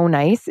what's so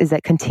nice is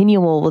that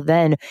Continual will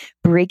then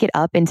break it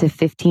up into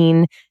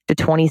 15 to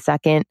 20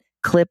 second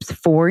clips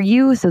for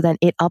you. So then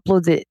it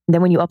uploads it.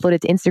 Then when you upload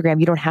it to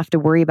Instagram, you don't have to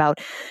worry about,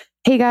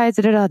 hey guys,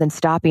 then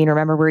stopping,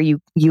 remember where you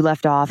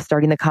left off,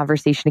 starting the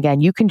conversation again.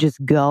 You can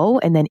just go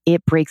and then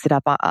it breaks it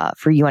up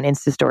for you on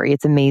Insta Story.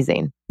 It's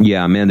amazing.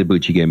 Yeah, Amanda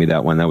Bucci gave me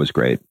that one. That was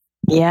great.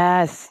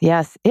 Yes.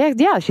 Yeah,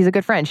 she's a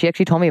good friend. She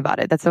actually told me about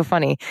it. That's so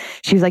funny.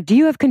 She was like, do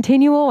you have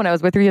Continual? When I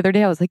was with her the other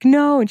day, I was like,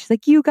 no. And she's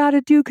like, you got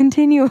to do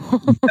Continual.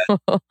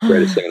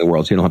 Greatest thing in the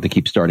world. So you don't have to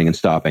keep starting and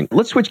stopping.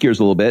 Let's switch gears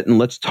a little bit and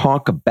let's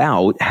talk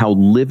about how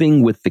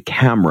living with the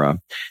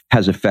camera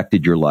has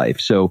affected your life.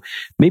 So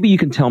maybe you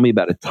can tell me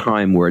about a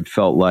time where it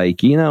felt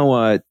like, you know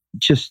what,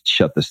 just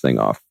shut this thing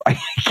off. I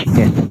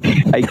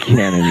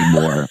can't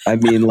anymore. I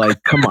mean,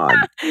 like, come on.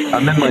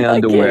 I'm in my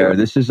underwear.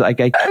 This is like,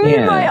 I can't. I'm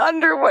in my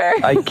underwear.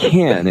 I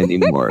can't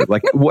anymore.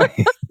 Like, what?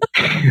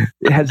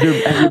 Has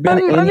there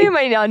been I'm in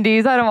my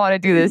undies. I don't want to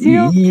do this, you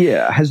know?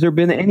 Yeah. Has there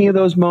been any of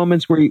those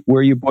moments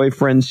where your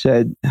boyfriend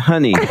said,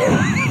 honey,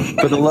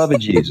 for the love of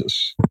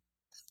Jesus?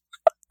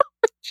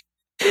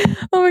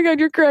 Oh my God,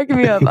 you're cracking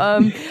me up.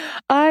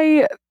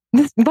 Why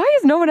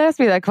has no one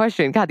asked me that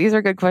question? God, these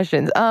are good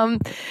questions.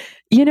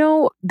 You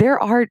know, there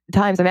are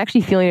times I'm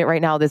actually feeling it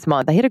right now this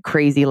month. I hit a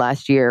crazy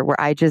last year where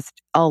I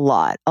just a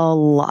lot.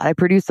 I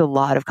produced a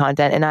lot of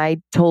content, and I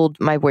told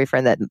my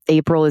boyfriend that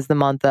April is the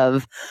month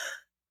of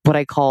what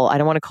I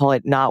don't want to call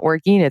it not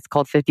working. It's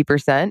called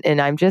 50%.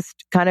 And I'm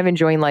just kind of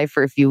enjoying life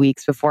for a few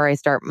weeks before I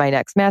start my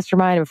next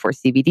mastermind and before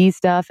CBD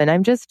stuff. And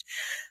I'm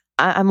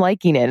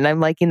liking it, and I'm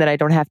liking that I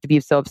don't have to be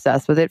so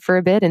obsessed with it for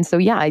a bit. And so,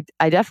 yeah,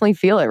 I definitely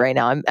feel it right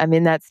now. I'm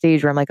in that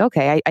stage where I'm like,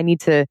 okay, I need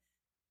to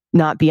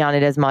not be on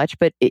it as much,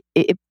 but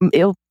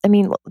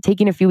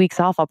taking a few weeks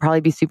off, I'll probably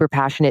be super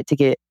passionate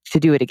to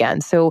do it again.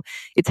 So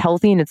it's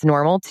healthy and it's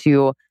normal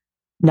to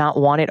not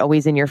want it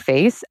always in your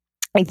face.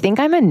 I think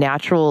I'm a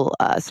natural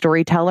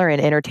storyteller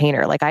and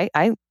entertainer. Like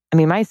I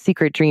mean, my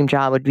secret dream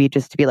job would be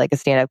just to be like a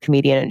stand-up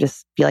comedian and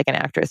just be like an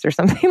actress or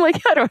something.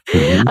 Like I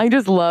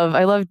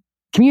love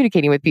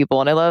communicating with people,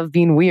 and I love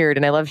being weird,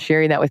 and I love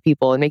sharing that with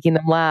people and making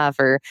them laugh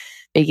or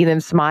making them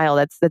smile.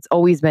 That's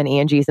always been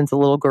Angie since a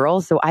little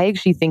girl. So I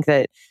actually think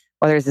that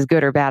whether this is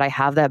good or bad, I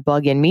have that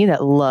bug in me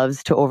that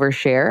loves to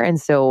overshare.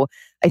 And so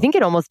I think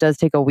it almost does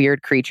take a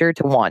weird creature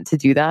to want to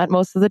do that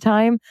most of the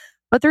time.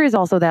 But there is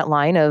also that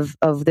line of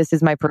this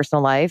is my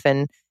personal life,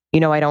 and you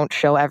know, I don't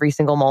show every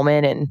single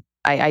moment, and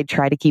I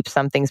try to keep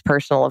some things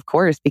personal, of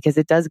course, because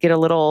it does get a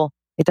little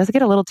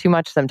too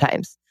much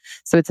sometimes.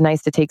 So it's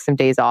nice to take some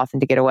days off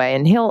and to get away.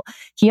 And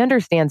he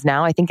understands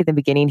now. I think at the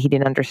beginning he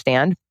didn't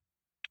understand,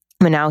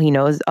 but now he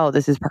knows. Oh,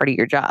 this is part of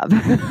your job.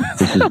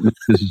 This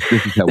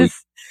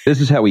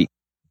is how we.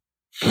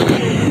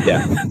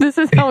 Yeah. This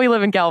is how we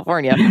live in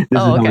California. This is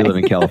how we live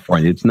in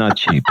California. It's not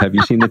cheap. Have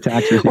you seen the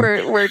taxes?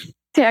 We're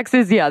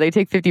taxes, yeah, they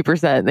take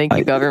 50%. Thank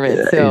you,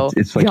 government. So,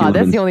 it's like God,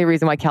 that's the only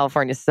reason why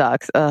California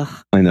sucks. Ugh.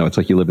 I know. It's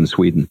like you live in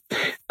Sweden.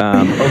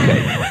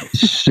 Okay.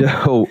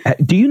 So,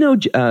 do you know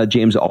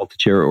James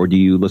Altucher, or do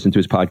you listen to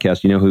his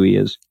podcast? Do you know who he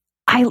is?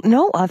 I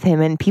know of him,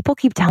 and people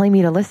keep telling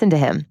me to listen to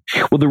him.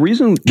 Well, the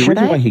reason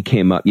why he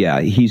came up, yeah,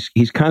 he's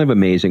kind of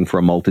amazing for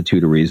a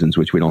multitude of reasons,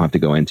 which we don't have to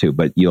go into,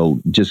 but you'll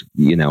just,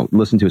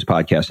 listen to his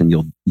podcast and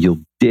you'll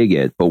dig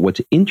it. But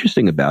what's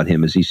interesting about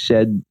him is he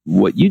said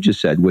what you just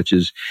said, which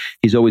is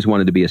he's always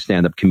wanted to be a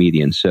stand-up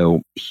comedian.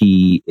 So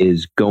he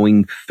is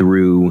going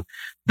through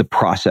the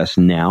process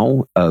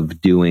now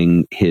of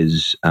doing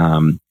his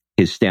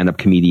stand-up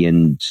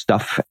comedian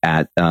stuff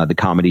at the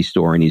Comedy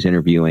Store, and he's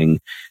interviewing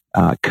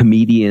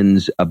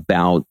comedians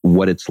about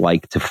what it's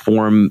like to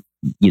form,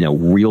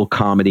 real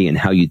comedy and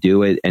how you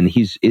do it. And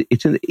he's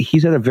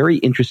at a very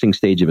interesting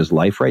stage of his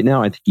life right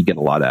now. I think you get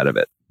a lot out of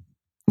it.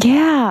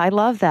 Yeah, I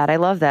love that.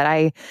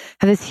 I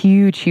have this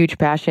huge, huge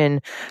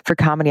passion for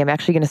comedy. I'm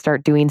actually going to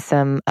start doing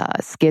some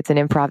skits and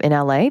improv in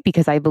LA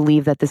because I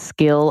believe that the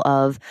skill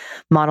of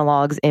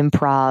monologues,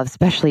 improv,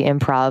 especially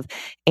improv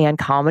and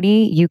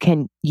comedy, you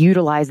can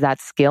utilize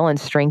that skill and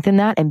strengthen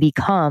that and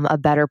become a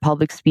better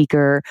public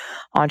speaker,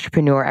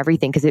 entrepreneur,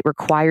 everything, because it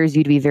requires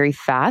you to be very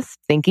fast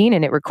thinking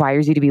and it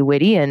requires you to be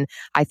witty. And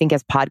I think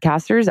as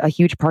podcasters, a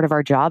huge part of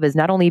our job is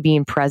not only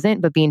being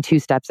present, but being 2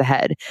 steps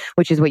ahead,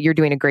 which is what you're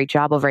doing a great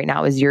job of right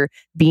now, is you're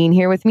being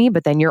here with me,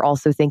 but then you're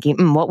also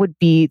thinking, what would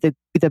be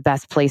the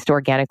best place to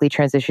organically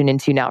transition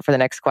into now for the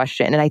next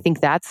question? And I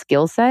think that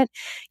skill set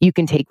you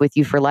can take with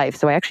you for life.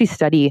 So I actually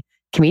study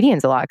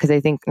comedians a lot because I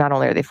think not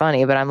only are they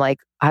funny, but I'm like,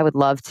 I would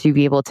love to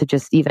be able to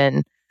just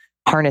even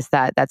harness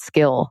that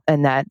skill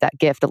and that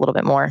gift a little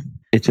bit more.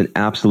 It's an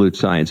absolute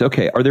science.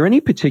 Okay. Are there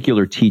any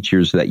particular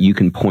teachers that you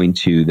can point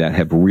to that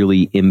have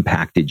really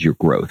impacted your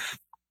growth?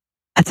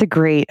 That's a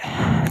great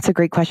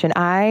question.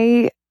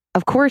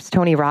 Of course,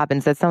 Tony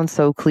Robbins, that sounds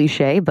so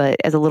cliche, but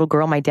as a little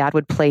girl, my dad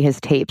would play his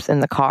tapes in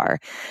the car.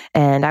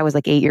 And I was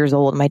like 8 years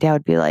old. And my dad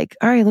would be like,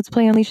 all right, let's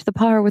play Unleash the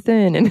Power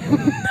Within. And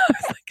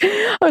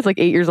I was like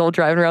 8 years old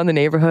driving around the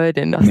neighborhood.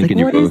 And I was like,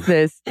 what is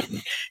this?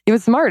 It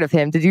was smart of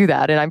him to do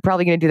that. And I'm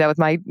probably going to do that with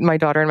my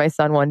daughter and my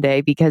son one day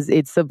because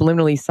it's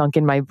subliminally sunk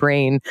in my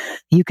brain.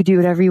 You could do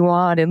whatever you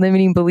want and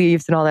limiting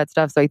beliefs and all that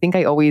stuff. So I think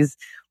I always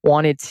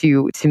wanted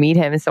to meet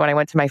him. And so when I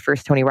went to my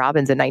first Tony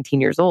Robbins at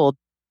 19 years old,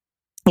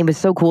 it was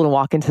so cool to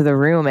walk into the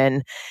room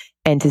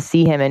and to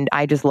see him. And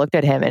I just looked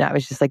at him and I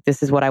was just like,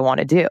 this is what I want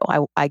to do.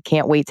 I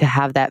can't wait to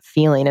have that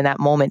feeling and that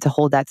moment to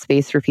hold that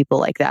space for people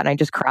like that. And I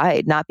just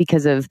cried, not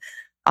because of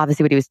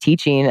obviously what he was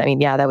teaching. I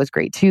mean, yeah, that was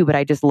great too, but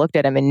I just looked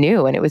at him and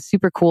knew, and it was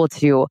super cool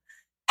to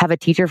have a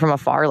teacher from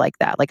afar like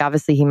that. Like,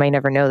 obviously he might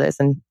never know this,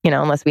 and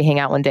unless we hang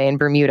out one day in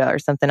Bermuda or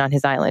something on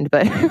his island,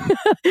 but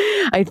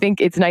I think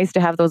it's nice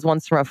to have those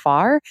ones from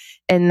afar.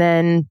 And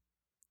then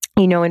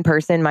in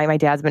person, my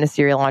dad's been a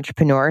serial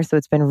entrepreneur. So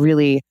it's been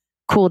really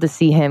cool to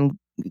see him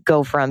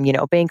go from,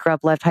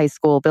 bankrupt, left high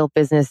school, built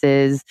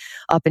businesses,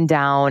 up and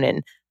down.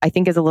 And I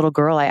think as a little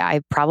girl,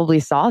 I probably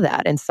saw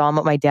that and saw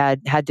what my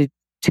dad had to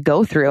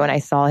go through. And I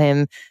saw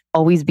him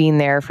always being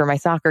there for my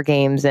soccer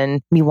games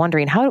and me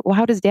wondering, how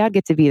does dad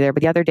get to be there,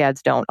 but the other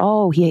dads don't?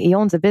 Oh, he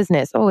owns a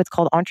business. Oh, it's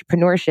called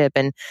entrepreneurship.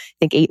 And I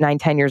think 8, 9,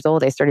 10 years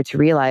old, I started to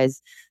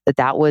realize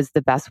that was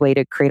the best way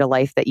to create a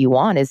life that you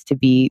want, is to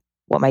be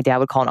what my dad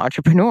would call an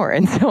entrepreneur.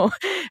 And so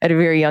at a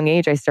very young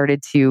age, I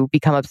started to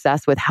become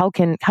obsessed with how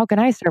can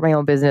I start my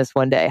own business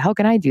one day? How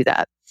can I do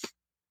that?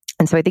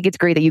 And so I think it's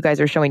great that you guys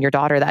are showing your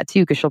daughter that too,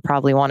 because she'll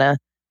probably want to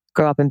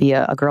grow up and be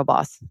a girl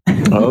boss.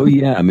 Oh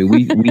yeah. I mean,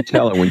 we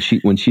tell her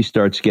when she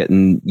starts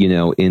getting,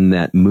 in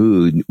that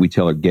mood, we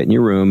tell her, get in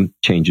your room,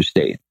 change your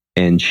state.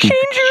 And she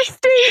change your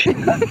state.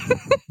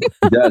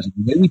 She does.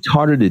 The way we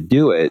taught her to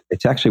do it,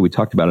 it's actually, we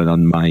talked about it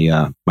on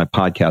my my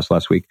podcast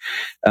last week.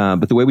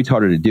 But the way we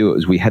taught her to do it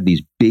was we had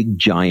these big,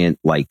 giant,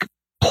 like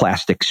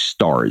plastic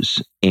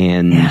stars.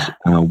 And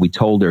we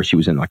told her, she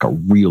was in like a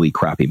really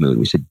crappy mood.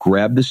 We said,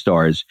 grab the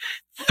stars,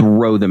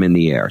 throw them in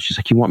the air. She's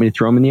like, you want me to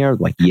throw them in the air?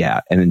 Like,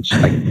 yeah. And then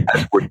she's like,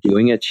 as we're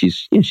doing it,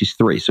 she's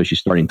 3. So she's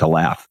starting to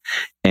laugh.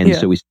 And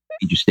so we said,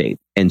 change your state.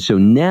 And so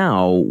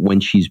now when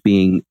she's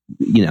being,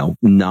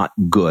 not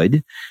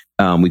good,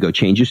 we go,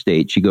 change your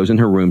state. She goes in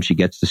her room, she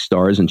gets the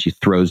stars and she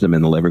throws them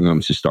in the living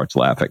room. She starts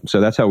laughing.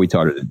 So that's how we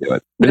taught her to do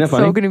it. It's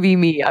so going to be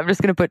me. I'm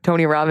just going to put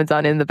Tony Robbins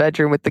on in the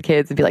bedroom with the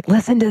kids and be like,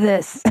 listen to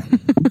this.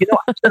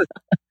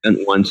 And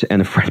once,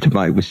 and a friend of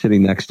mine was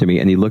sitting next to me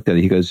and he looked at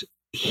it. He goes,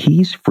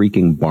 he's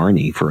freaking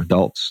Barney for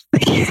adults.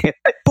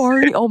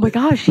 Barney, oh my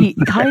gosh, he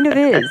kind of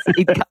is.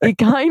 He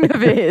kind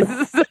of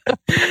is.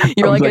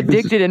 You're like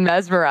addicted and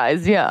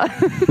mesmerized. Yeah.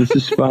 This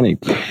is funny.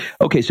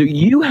 Okay, so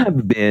you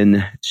have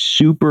been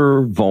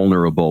super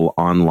vulnerable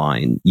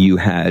online. You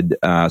had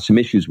some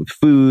issues with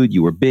food.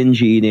 You were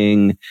binge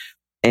eating.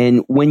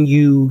 And when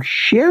you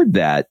shared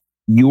that,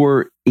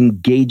 your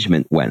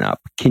engagement went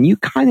up. Can you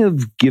kind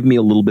of give me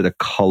a little bit of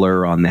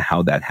color on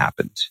how that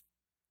happened?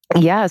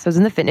 Yeah, so I was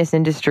in the fitness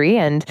industry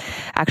and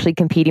actually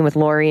competing with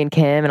Lori and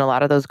Kim and a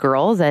lot of those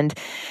girls and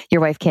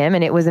your wife, Kim.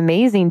 And it was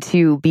amazing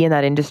to be in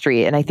that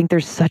industry. And I think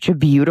there's such a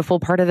beautiful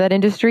part of that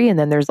industry. And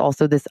then there's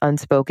also this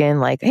unspoken,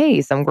 like,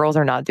 hey, some girls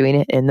are not doing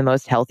it in the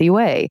most healthy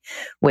way,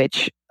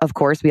 which of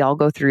course we all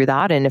go through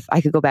that. And if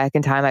I could go back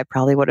in time, I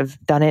probably would have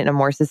done it in a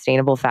more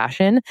sustainable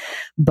fashion.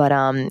 But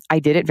I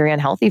did it very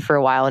unhealthy for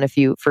a while and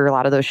for a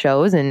lot of those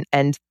shows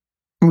and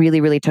really,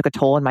 really took a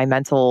toll on my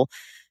mental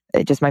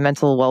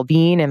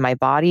well-being and my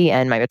body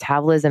and my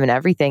metabolism and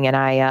everything. And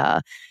I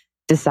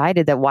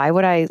decided that why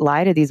would I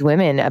lie to these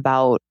women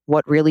about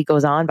what really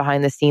goes on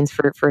behind the scenes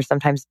for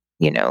sometimes,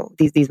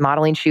 these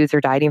modeling shoots or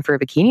dieting for a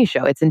bikini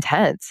show. It's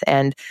intense.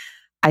 And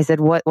I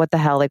said, what the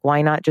hell? Like,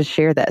 why not just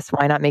share this?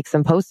 Why not make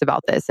some posts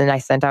about this? And I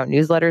sent out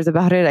newsletters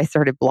about it. I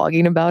started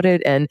blogging about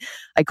it. And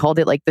I called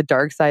it like the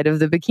dark side of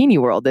the bikini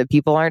world that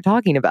people aren't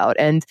talking about.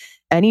 And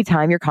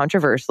anytime you're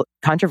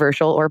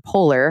controversial or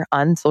polar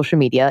on social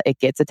media, it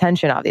gets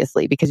attention,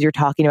 obviously, because you're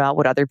talking about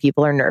what other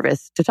people are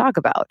nervous to talk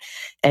about.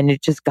 And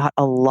it just got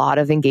a lot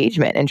of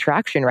engagement and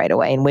traction right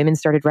away. And women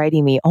started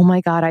writing me, oh my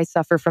God, I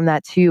suffer from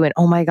that too. And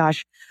oh my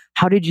gosh,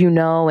 how did you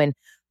know? And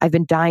I've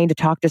been dying to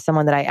talk to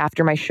someone that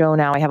after my show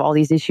now, I have all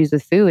these issues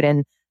with food.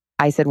 And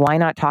I said, why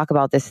not talk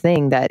about this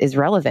thing that is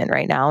relevant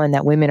right now and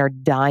that women are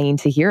dying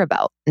to hear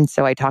about? And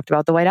so I talked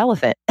about the white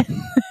elephant.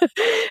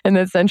 And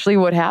essentially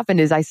what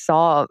happened is I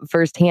saw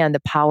firsthand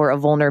the power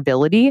of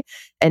vulnerability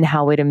and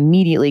how it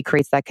immediately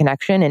creates that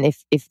connection. And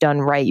if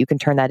done right, you can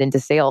turn that into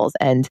sales.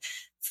 And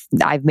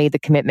I've made the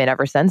commitment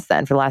ever since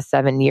then for the last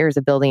 7 years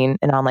of building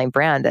an online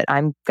brand that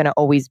I'm going to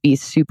always be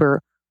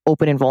super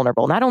open and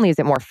vulnerable. Not only is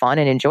it more fun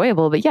and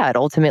enjoyable, but yeah, it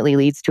ultimately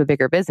leads to a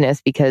bigger business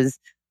because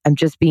I'm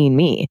just being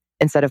me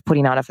instead of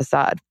putting on a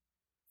facade.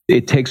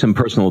 It takes some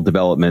personal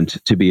development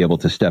to be able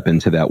to step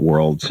into that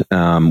world,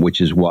 which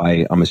is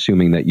why I'm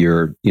assuming that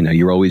you're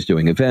always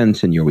doing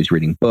events and you're always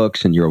reading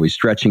books and you're always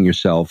stretching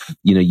yourself.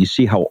 You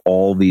see how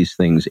all these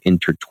things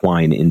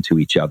intertwine into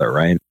each other,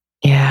 right?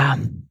 Yeah.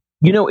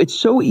 It's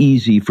so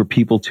easy for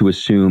people to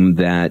assume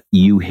that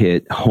you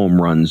hit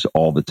home runs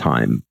all the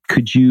time.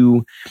 Could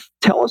you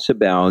tell us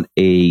about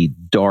a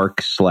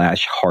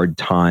dark/hard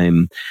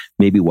time,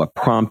 maybe what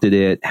prompted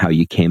it, how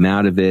you came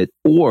out of it,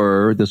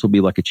 or this will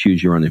be like a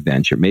choose your own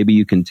adventure. Maybe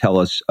you can tell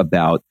us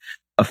about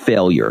a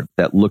failure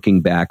that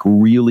looking back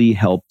really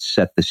helped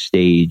set the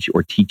stage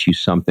or teach you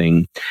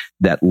something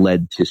that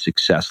led to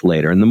success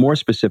later. And the more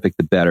specific,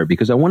 the better,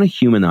 because I want to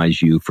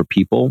humanize you for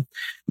people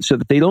so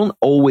that they don't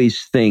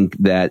always think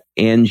that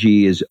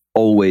Angie is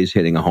always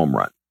hitting a home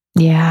run.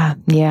 Yeah.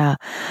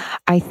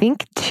 I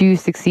think to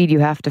succeed, you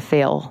have to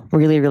fail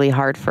really, really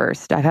hard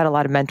first. I've had a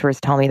lot of mentors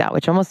tell me that,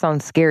 which almost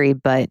sounds scary,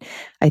 but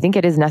I think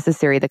it is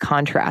necessary. The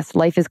contrast.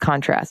 Life is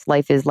contrast.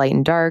 Life is light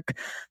and dark,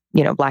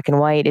 black and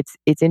white.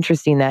 It's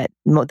interesting that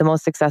the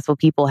most successful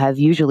people have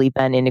usually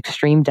been in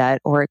extreme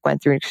debt or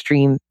went through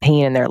extreme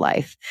pain in their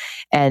life.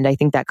 And I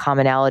think that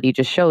commonality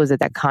just shows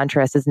that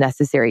contrast is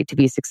necessary to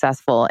be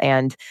successful.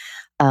 And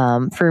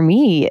For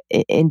me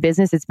in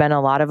business, it's been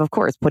a lot of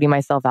course, putting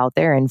myself out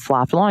there and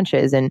flopped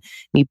launches and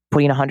me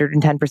putting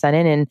 110%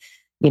 in and,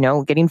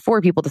 getting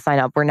 4 people to sign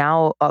up. We're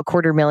now a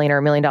 $250,000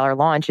 or $1 million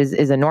launch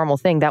is a normal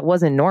thing. That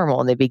wasn't normal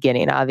in the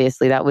beginning.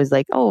 Obviously, that was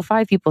like,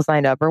 5 people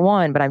signed up or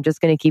 1, but I'm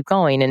just going to keep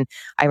going. And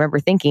I remember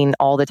thinking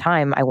all the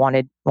time I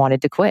wanted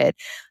to quit.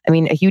 I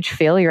mean, a huge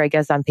failure, I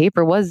guess, on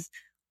paper was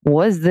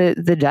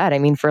the debt. I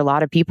mean, for a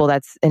lot of people,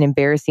 that's an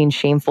embarrassing,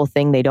 shameful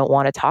thing they don't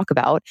want to talk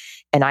about.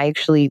 And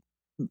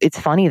it's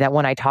funny that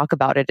when I talk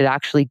about it, it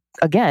actually,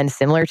 again,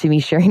 similar to me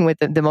sharing with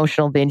the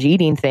emotional binge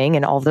eating thing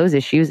and all those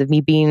issues of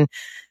me being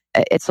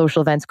at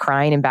social events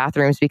crying in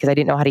bathrooms because I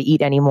didn't know how to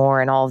eat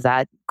anymore and all of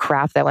that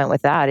crap that went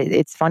with that.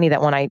 It's funny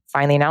that when I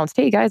finally announced,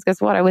 hey guys,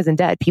 guess what? I was in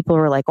debt. People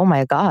were like, oh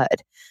my God,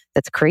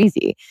 that's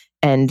crazy.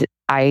 And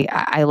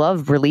I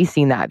love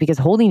releasing that because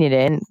holding it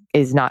in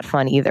is not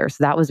fun either.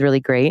 So that was really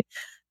great.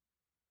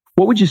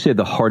 What would you say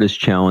the hardest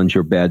challenge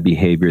or bad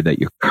behavior that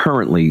you're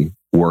currently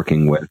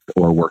working with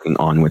or working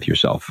on with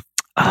yourself?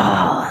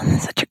 Oh,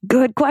 such a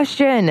good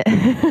question.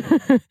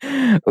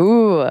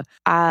 Ooh,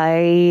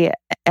 I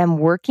am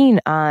working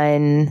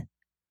on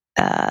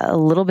a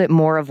little bit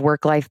more of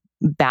work-life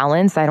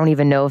balance. I don't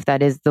even know if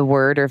that is the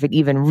word or if it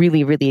even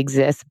really, really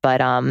exists,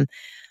 but I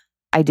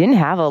didn't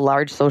have a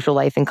large social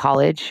life in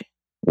college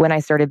when I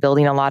started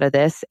building a lot of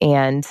this,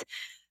 and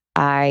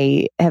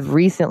I have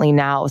recently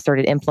now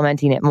started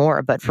implementing it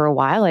more, but for a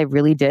while I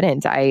really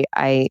didn't. I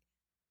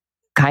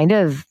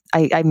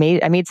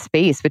made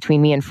space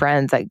between me and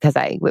friends because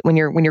when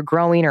you're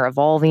growing or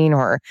evolving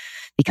or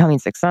becoming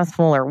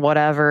successful or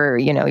whatever,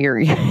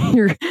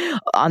 you're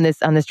on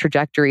this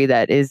trajectory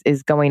that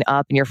is going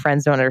up, and your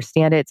friends don't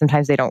understand it.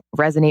 Sometimes they don't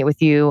resonate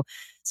with you.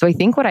 So I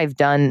think what I've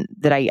done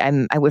that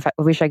I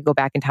wish I could go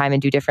back in time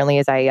and do differently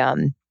is I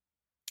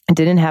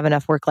didn't have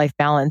enough work-life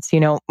balance.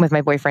 With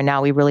my boyfriend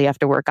now, we really have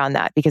to work on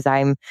that because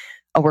I'm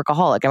a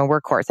workaholic. I'm a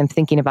workhorse. I'm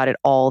thinking about it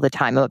all the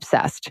time. I'm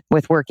obsessed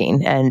with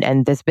working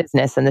and this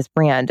business and this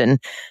brand. And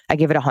I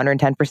give it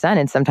 110%.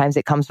 And sometimes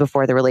it comes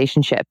before the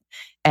relationship.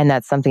 And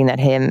that's something that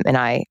him and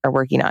I are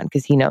working on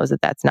because he knows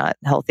that that's not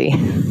healthy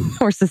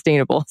or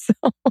sustainable. So.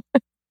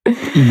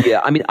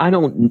 Yeah, I mean, I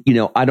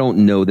don't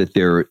know that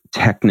there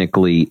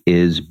technically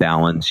is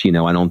balance. I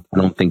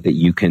don't think that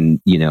you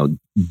can,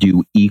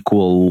 do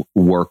equal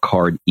work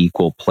hard,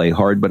 equal play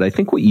hard. But I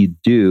think what you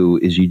do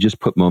is you just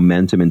put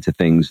momentum into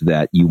things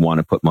that you want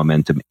to put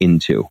momentum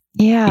into.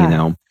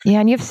 Yeah.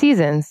 Yeah, and you have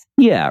seasons.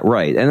 Yeah,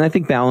 right. And I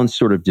think balance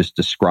sort of just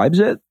describes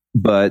it.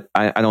 But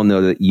I don't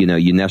know that, you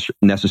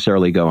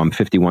necessarily go, I'm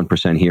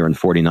 51% here and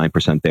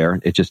 49% there.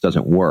 It just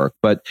doesn't work.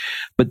 But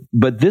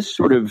this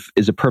sort of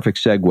is a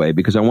perfect segue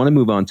because I want to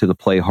move on to the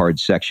play hard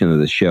section of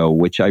the show,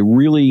 which I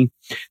really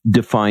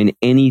define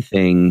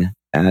anything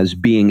as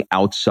being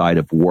outside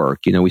of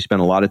work. We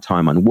spend a lot of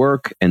time on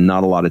work and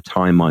not a lot of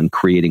time on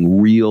creating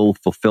real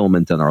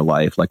fulfillment in our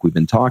life, like we've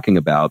been talking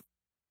about.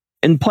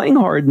 And playing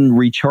hard and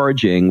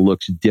recharging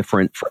looks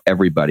different for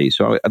everybody.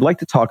 So I'd like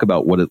to talk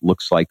about what it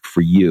looks like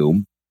for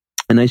you.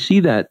 And I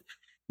see that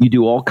you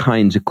do all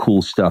kinds of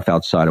cool stuff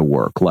outside of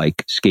work,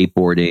 like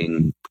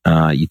skateboarding.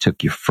 You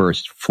took your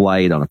first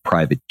flight on a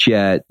private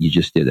jet. You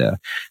just did a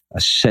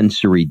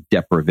sensory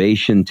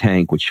deprivation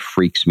tank, which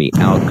freaks me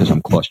out because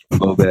I'm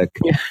claustrophobic.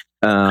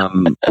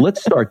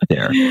 Let's start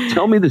there.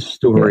 Tell me the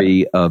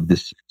story of the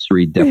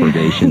sensory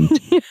deprivation.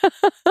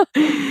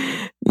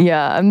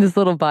 Yeah, I'm this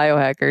little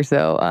biohacker,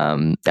 so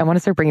I want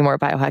to start bringing more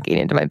biohacking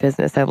into my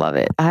business. I love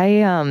it.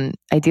 I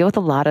deal with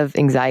a lot of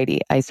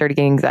anxiety. I started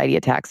getting anxiety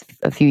attacks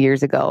a few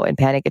years ago, and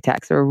panic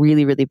attacks that were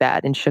really, really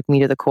bad and shook me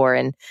to the core.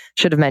 And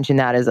should have mentioned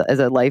that as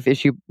a life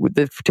issue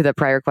to the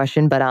prior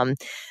question, but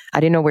I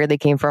didn't know where they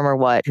came from or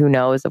what. Who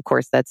knows? Of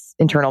course, that's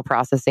internal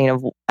processing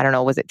of, I don't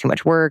know, was it too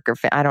much work or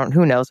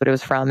who knows what it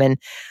was from. And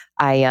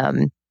I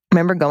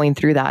remember going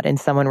through that, and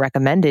someone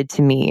recommended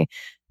to me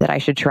that I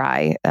should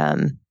try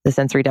the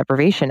sensory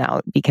deprivation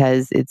out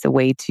because it's a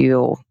way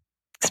to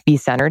be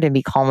centered and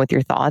be calm with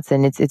your thoughts.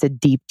 And it's a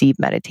deep, deep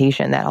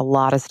meditation that a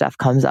lot of stuff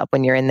comes up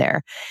when you're in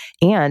there.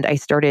 And I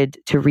started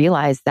to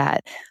realize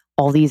that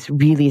all these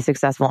really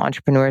successful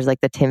entrepreneurs like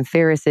the Tim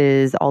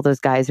Ferrisses, all those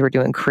guys who are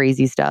doing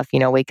crazy stuff,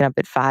 waking up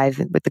at 5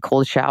 with the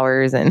cold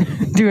showers and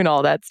doing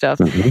all that stuff.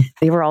 Mm-hmm.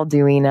 They were all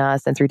doing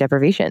sensory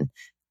deprivation.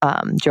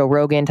 Joe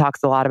Rogan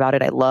talks a lot about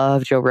it. I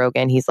love Joe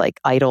Rogan. He's like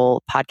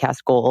idol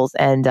podcast goals.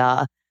 And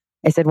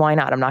I said, why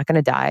not? I'm not going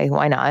to die.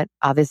 Why not?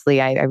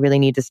 Obviously, I really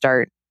need to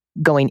start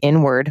going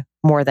inward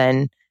more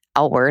than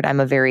outward. I'm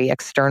a very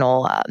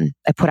external.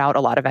 I put out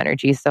a lot of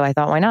energy, so I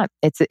thought, why not?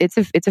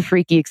 It's a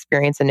freaky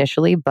experience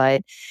initially,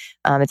 but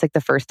it's like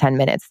the first 10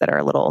 minutes that are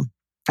a little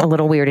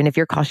weird. And if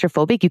you're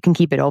claustrophobic, you can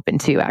keep it open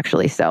too,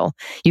 actually. So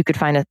you could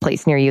find a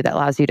place near you that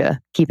allows you to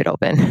keep it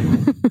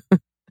open.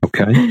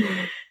 Okay.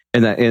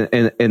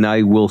 And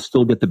I will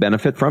still get the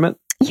benefit from it?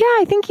 Yeah,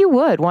 I think you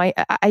would. Why?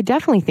 I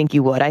definitely think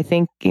you would. I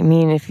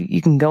mean, if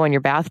you can go in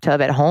your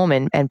bathtub at home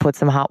and put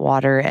some hot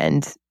water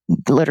and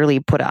literally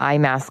put an eye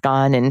mask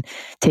on and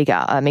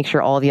make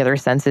sure all the other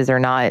senses are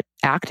not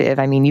active.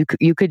 I mean,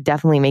 you could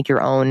definitely make your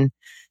own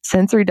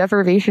sensory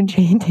deprivation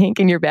tank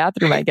in your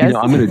bathroom, I guess.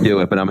 I'm going to do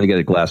it, but I'm going to get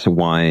a glass of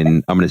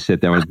wine. I'm going to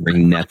sit there and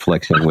bring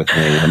Netflix in with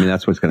me. I mean,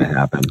 that's what's going to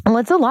happen. Well,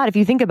 it's a lot. If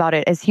you think about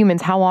it, as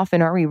humans, how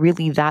often are we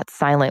really that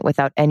silent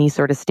without any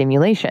sort of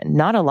stimulation?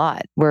 Not a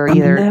lot. We're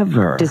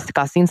either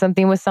discussing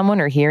something with someone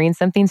or hearing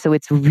something. So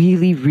it's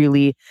really,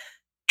 really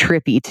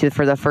trippy to,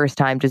 for the first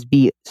time, just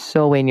be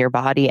so in your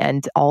body.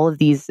 And all of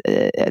these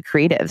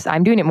creatives,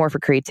 I'm doing it more for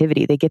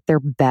creativity. They get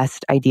their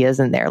best ideas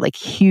in there, like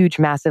huge,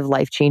 massive,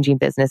 life-changing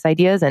business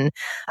ideas. And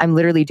I'm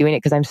literally doing it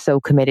because I'm so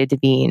committed to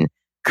being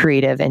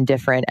creative and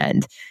different.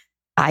 And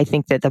I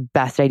think that the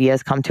best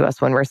ideas come to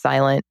us when we're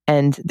silent.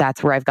 And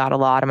that's where I've got a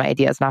lot of my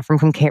ideas, not from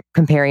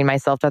comparing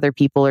myself to other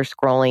people or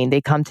scrolling.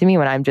 They come to me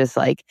when I'm just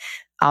like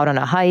out on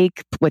a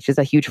hike, which is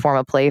a huge form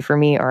of play for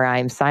me, or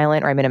I'm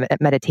silent, or I'm in a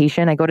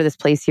meditation. I go to this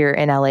place here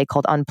in LA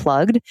called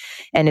Unplugged,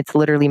 and it's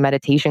literally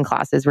meditation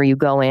classes where you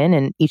go in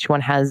and each one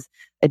has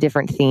a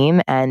different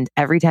theme. And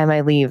every time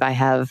I leave, I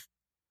have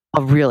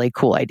a really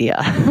cool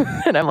idea.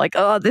 And I'm like,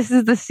 oh, this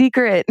is the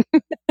secret.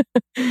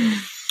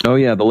 Oh,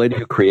 yeah. The lady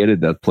who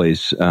created that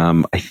place,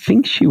 I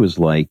think she was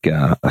like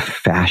a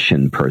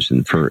fashion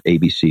person for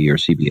ABC or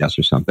CBS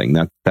or something.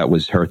 That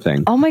was her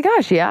thing. Oh, my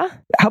gosh. Yeah.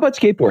 How about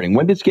skateboarding?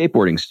 When did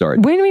skateboarding start?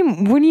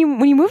 When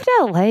you move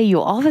to LA, you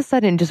all of a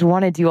sudden just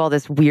want to do all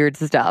this weird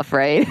stuff,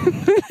 right?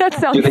 That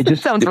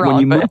sounds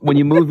wrong. When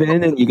you move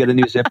in and you get a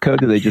new zip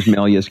code, do they just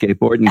mail you a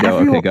skateboard and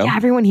okay, go? Yeah,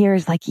 everyone here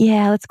is like,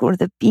 yeah, let's go to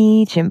the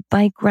beach and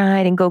bike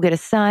ride and go get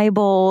acai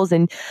bowls.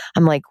 And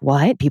I'm like,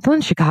 what? People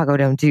in Chicago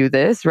don't do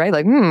this, right?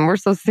 Like, we're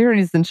so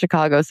serious in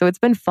Chicago. So it's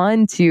been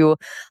fun to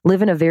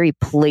live in a very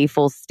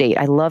playful state.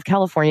 I love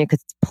California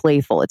because it's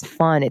playful. It's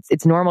fun.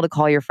 It's normal to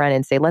call your friend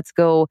and say, let's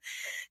go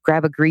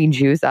grab a green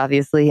juice,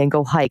 obviously, and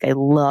go hike. I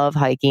love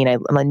hiking.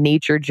 I'm a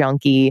nature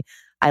junkie.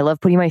 I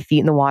love putting my feet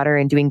in the water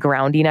and doing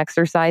grounding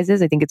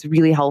exercises. I think it's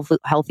really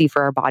healthy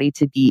for our body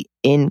to be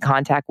in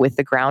contact with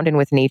the ground and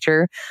with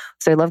nature.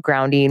 So I love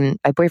grounding.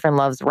 My boyfriend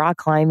loves rock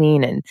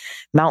climbing and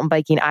mountain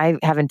biking. I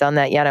haven't done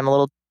that yet. I'm a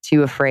little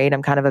too afraid.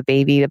 I'm kind of a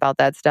baby about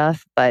that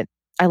stuff, but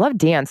I love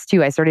dance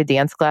too. I started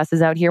dance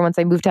classes out here once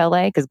I moved to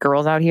LA because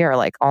girls out here are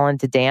like all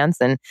into dance,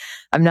 and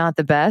I'm not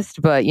the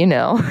best, but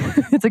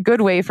it's a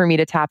good way for me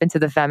to tap into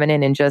the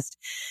feminine and just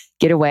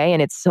get away.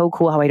 And it's so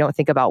cool how I don't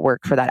think about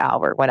work for that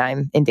hour when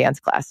I'm in dance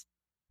class.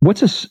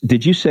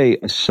 Did you say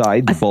a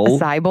side bowl? A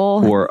acai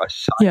bowl? Or a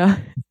side, yeah.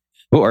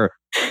 Or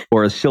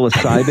a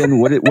psilocybin?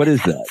 What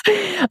is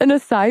that? An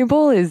acai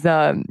bowl is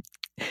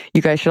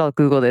you guys should all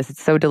Google this.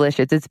 It's so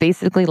delicious. It's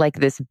basically like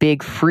this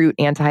big fruit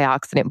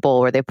antioxidant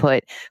bowl where they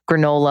put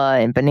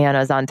granola and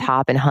bananas on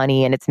top and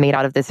honey. And it's made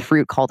out of this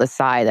fruit called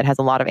acai that has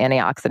a lot of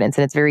antioxidants. And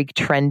it's very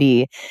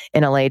trendy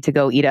in LA to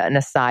go eat an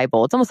acai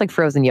bowl. It's almost like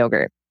frozen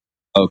yogurt.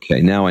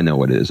 Okay, now I know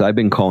what it is. I've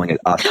been calling it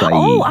acai.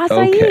 Oh,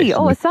 acai. Okay.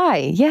 Oh,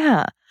 acai.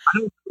 Yeah.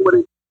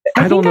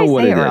 I don't know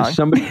what it is.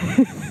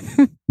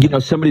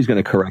 Somebody's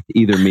going to correct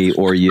either me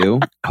or you.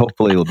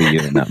 Hopefully it'll be you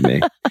and not me.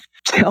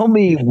 Tell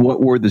me,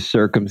 what were the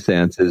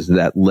circumstances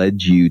that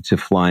led you to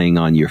flying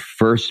on your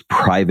first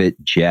private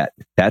jet?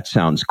 That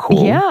sounds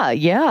cool.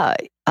 Yeah.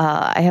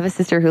 I have a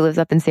sister who lives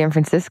up in San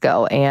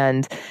Francisco,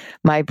 and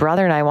my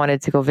brother and I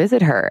wanted to go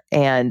visit her,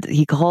 and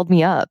he called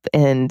me up,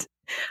 and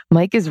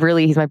Mike he's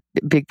my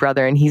big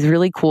brother, and he's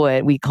really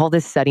cool. We call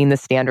this setting the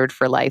standard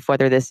for life,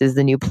 whether this is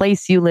the new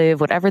place you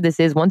live, whatever this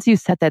is. Once you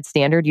set that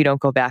standard, you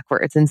don't go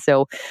backwards. And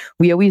so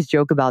we always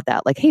joke about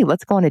that. Like, hey,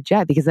 let's go on a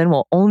jet because then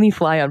we'll only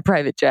fly on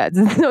private jets.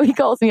 And so he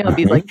calls me up.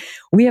 He's like,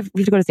 we have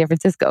to go to San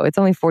Francisco. It's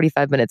only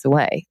 45 minutes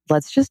away.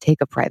 Let's just take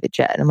a private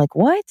jet. And I'm like,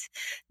 what?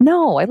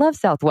 No, I love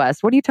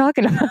Southwest. What are you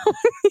talking about?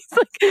 He's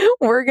like,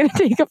 we're going to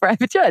take a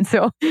private jet.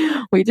 So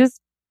we just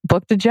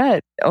booked a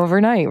jet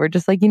overnight. We're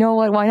just like, you know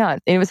what? Why not?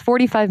 And it was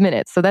 45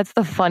 minutes. So that's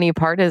the funny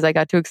part, is I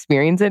got to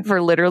experience it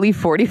for literally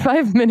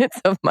 45 minutes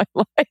of my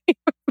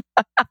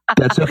life.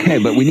 That's okay.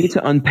 But we need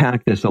to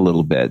unpack this a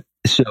little bit.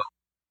 So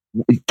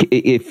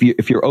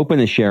if you're open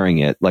to sharing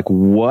it, like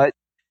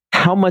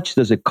how much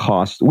does it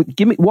cost?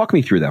 Walk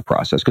me through that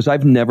process, because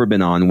I've never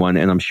been on one,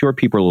 and I'm sure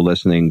people are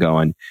listening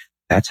going,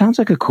 that sounds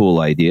like a cool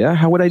idea.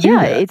 How would I do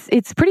that? Yeah,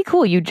 it's pretty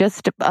cool. You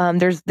just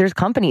there's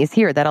companies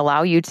here that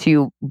allow you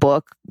to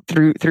book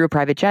through a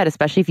private jet,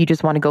 especially if you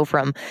just want to go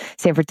from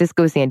San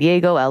Francisco, San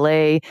Diego,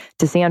 LA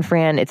to San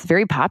Fran. It's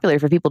very popular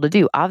for people to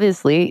do.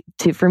 Obviously,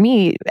 for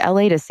me,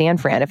 LA to San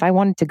Fran, if I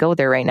wanted to go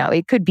there right now,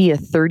 it could be a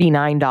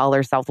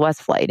 $39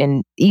 Southwest flight,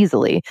 and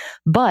easily.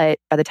 But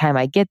by the time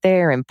I get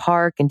there and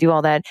park and do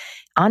all that,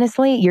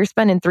 honestly, you're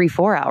spending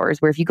 3-4 hours,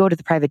 where if you go to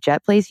the private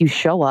jet place, you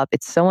show up.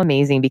 It's so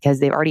amazing because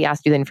they've already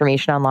asked you the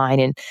information online,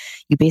 and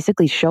you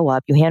basically show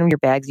up, you hand them your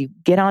bags, you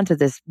get onto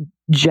this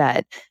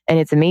jet, and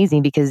it's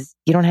amazing because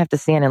you don't have to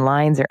stand in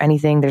lines or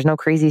anything. There's no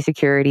crazy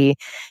security,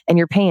 and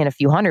you're paying a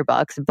few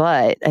 $100,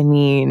 but I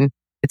mean,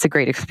 it's a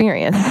great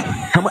experience.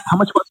 How much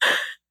was it?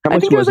 I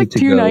think it was like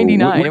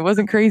 $299. It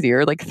wasn't crazy,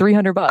 or like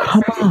 $300.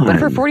 But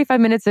for 45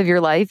 minutes of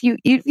your life,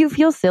 you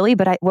feel silly.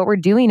 But what we're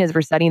doing is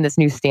we're setting this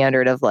new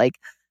standard of like,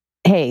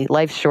 hey,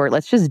 life's short.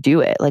 Let's just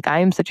do it. Like,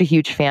 I'm such a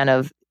huge fan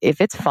of,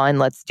 if it's fun,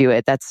 let's do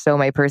it. That's so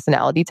my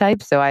personality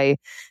type. So I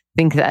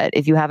think that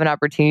if you have an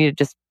opportunity to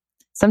just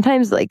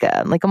sometimes like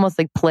almost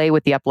like play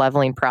with the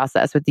up-leveling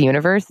process with the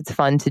universe, it's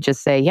fun to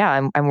just say,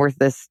 yeah, I'm worth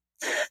this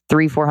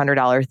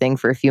 $300-$400 thing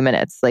for a few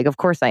minutes. Like, of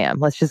course I am.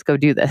 Let's just go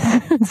do this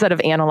instead of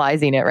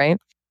analyzing it, right?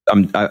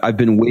 I've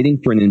been waiting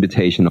for an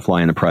invitation to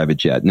fly in a private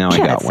jet. Now I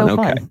got one. So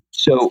okay. Fun.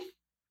 So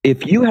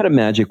if you had a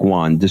magic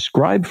wand,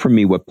 describe for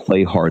me what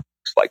play hard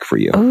looks like for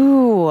you.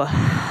 Ooh,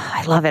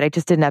 I love it. I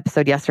just did an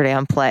episode yesterday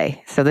on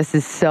play. So this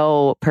is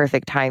so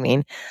perfect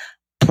timing.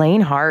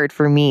 Playing hard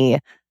for me,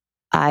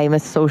 I'm a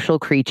social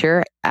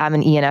creature. I'm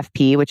an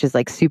ENFP, which is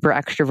like super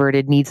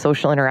extroverted, needs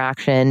social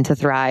interaction to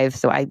thrive.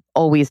 So I'm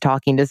always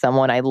talking to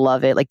someone. I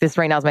love it. Like this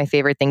right now is my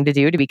favorite thing to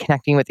do, to be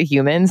connecting with a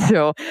human.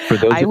 So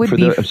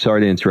I'm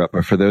sorry to interrupt,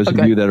 but for those of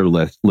you that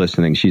are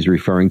listening, she's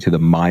referring to the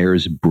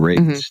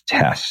Myers-Briggs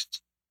test.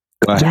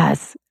 Go ahead.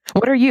 Yes.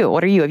 What are you?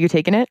 Have you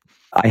taken it?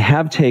 I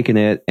have taken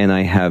it and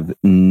I have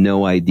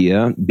no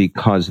idea,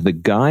 because the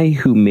guy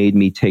who made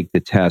me take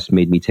the test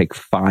made me take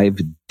 5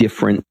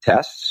 different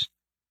tests.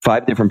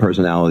 5 different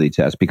personality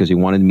tests, because he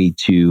wanted me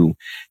to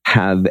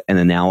have an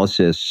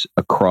analysis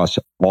across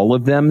all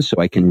of them so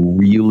I can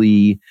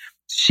really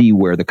see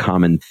where the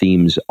common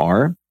themes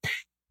are.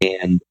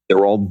 And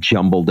they're all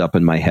jumbled up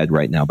in my head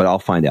right now, but I'll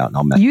find out and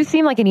I'll You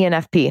seem like an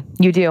ENFP.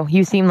 You do.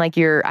 You seem like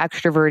you're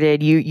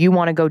extroverted. You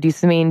want to go do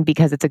something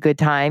because it's a good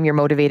time. You're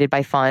motivated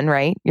by fun,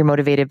 right? You're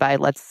motivated by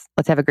let's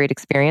have a great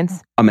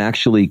experience. I'm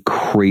actually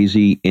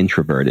crazy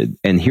introverted.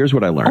 And here's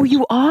what I learned. Oh,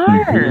 you are?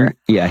 Mm-hmm.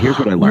 Yeah, here's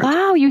what I learned.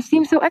 Wow, you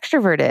seem so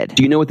extroverted.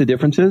 Do you know what the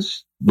difference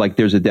is? Like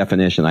there's a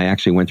definition. I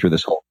actually went through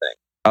this whole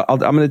thing.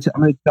 I'm going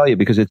to tell you,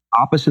 because it's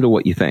opposite of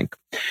what you think.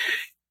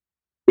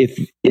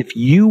 If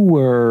you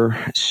were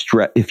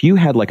if you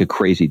had like a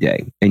crazy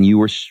day and you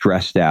were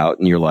stressed out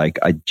and you're like,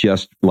 I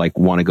just like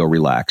want to go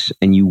relax,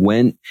 and you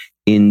went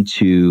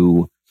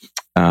into,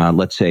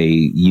 let's say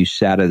you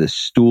sat at a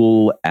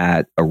stool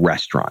at a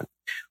restaurant,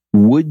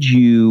 would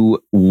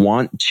you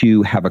want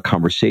to have a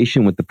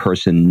conversation with the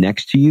person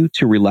next to you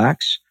to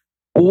relax?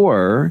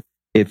 Or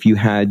if you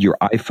had your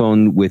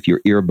iPhone with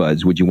your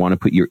earbuds, would you want to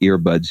put your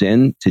earbuds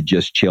in to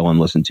just chill and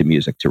listen to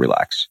music to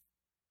relax?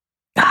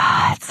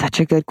 It's such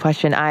a good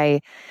question.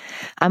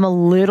 I'm a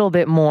little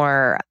bit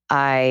more,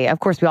 of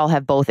course we all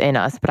have both in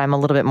us, but I'm a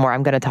little bit more,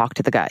 I'm going to talk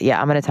to the guy. Yeah,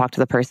 I'm going to talk to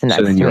the person next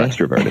to me. So then you're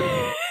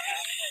extroverted.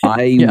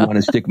 I want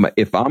to stick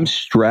if I'm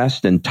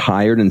stressed and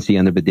tired and it's the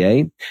end of the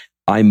day,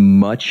 I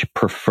much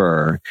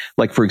prefer,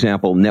 like for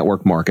example,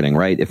 network marketing,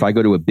 right? If I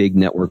go to a big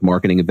network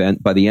marketing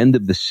event, by the end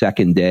of the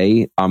second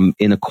day, I'm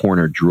in a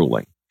corner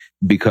drooling.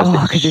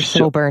 Because you're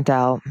so burnt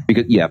out.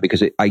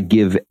 Because I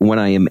give, when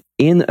I am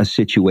in a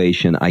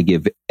situation, I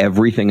give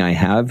everything I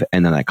have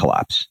and then I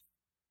collapse.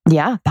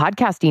 Yeah,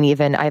 podcasting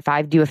even. If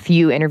I do a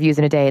few interviews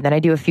in a day, then I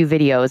do a few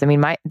videos. I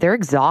mean, they're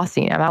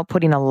exhausting. I'm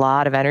outputting a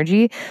lot of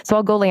energy. So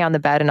I'll go lay on the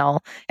bed and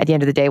I'll, at the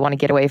end of the day, want to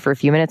get away for a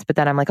few minutes. But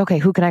then I'm like, okay,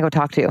 who can I go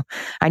talk to?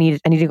 I need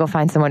to go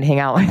find someone to hang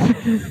out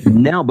with.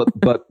 Now,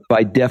 but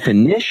by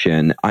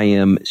definition, I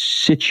am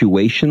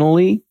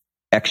situationally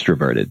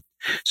extroverted.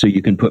 So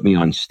you can put me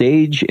on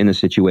stage in a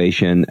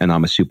situation and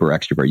I'm a super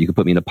extrovert. You can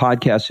put me in a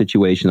podcast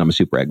situation, I'm a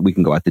super, we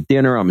can go out to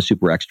dinner, I'm a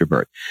super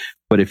extrovert.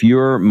 But if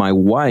you're my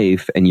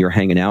wife and you're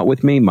hanging out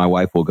with me, my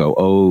wife will go,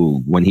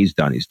 oh, when he's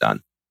done, he's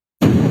done.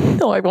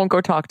 No, I won't go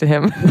talk to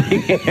him.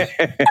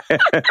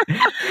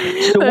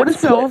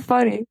 So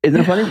funny.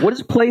 Isn't it funny? What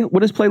does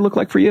play look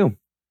like for you?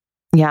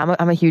 Yeah,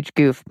 I'm a huge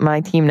goof.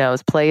 My team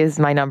knows play is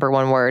my number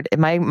one word.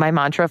 My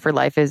mantra for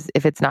life is,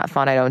 if it's not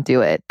fun, I don't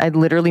do it. I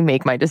literally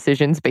make my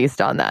decisions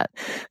based on that.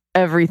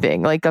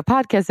 Everything, like a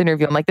podcast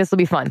interview, I'm like, this will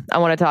be fun. I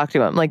want to talk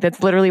to him. Like,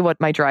 that's literally what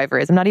my driver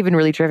is. I'm not even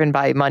really driven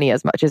by money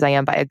as much as I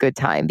am by a good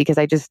time, because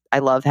I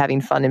love having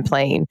fun and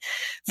playing.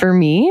 For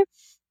me,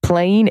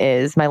 playing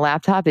is, my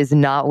laptop is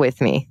not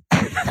with me.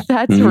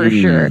 That's for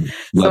sure.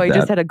 So I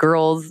just had a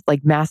girls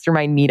like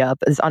mastermind meetup.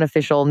 It's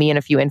unofficial. Me and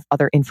a few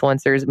other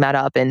influencers met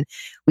up and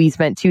we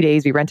spent 2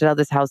 days. We rented out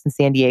this house in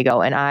San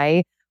Diego and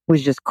I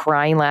was just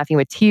crying, laughing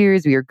with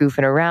tears. We were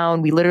goofing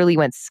around. We literally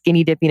went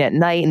skinny dipping at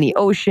night in the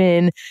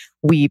ocean.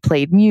 We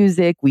played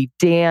music. We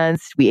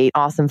danced. We ate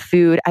awesome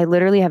food. I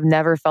literally have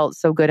never felt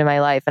so good in my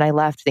life. And I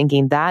left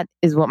thinking that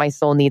is what my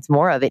soul needs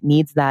more of. It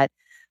needs that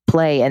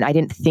play. And I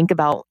didn't think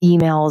about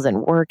emails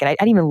and work. And I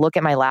didn't even look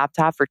at my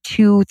laptop for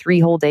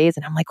 2-3 whole days.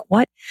 And I'm like,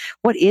 what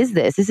is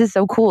this? This is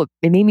so cool.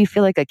 It made me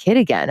feel like a kid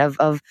again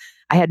of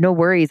I had no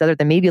worries other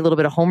than maybe a little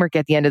bit of homework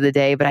at the end of the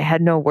day, but I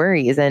had no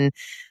worries. And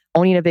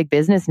owning a big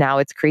business now,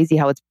 it's crazy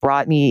how it's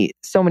brought me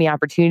so many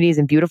opportunities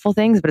and beautiful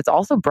things, but it's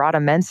also brought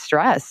immense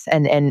stress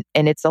and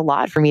it's a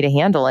lot for me to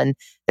handle. And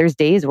there's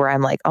days where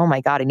I'm like, oh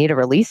my God, I need a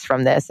release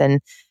from this.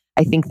 And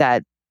I think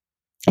that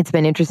it's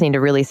been interesting to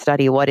really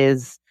study what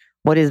is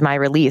my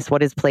release?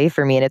 What is play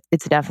for me? And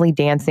it's definitely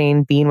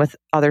dancing, being with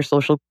other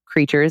social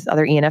creatures,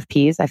 other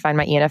ENFPs. I find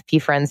my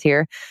ENFP friends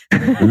here.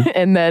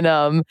 And then,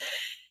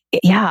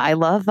 I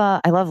love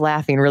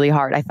laughing really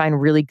hard. I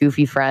find really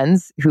goofy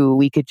friends who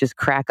we could just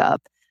crack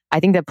up. I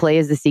think that play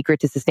is the secret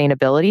to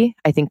sustainability.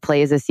 I think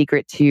play is a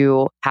secret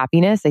to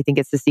happiness. I think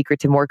it's the secret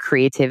to more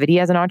creativity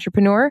as an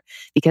entrepreneur.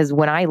 Because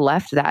when I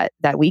left that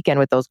weekend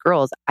with those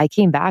girls, I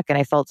came back and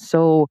I felt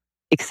so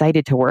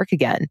excited to work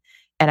again.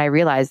 And I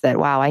realized that,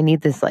 wow, I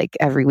need this like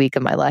every week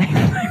of my life.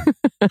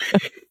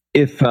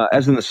 If,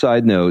 as an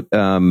aside,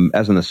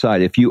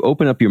 if you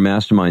open up your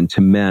mastermind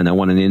to men, I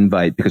want an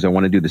invite because I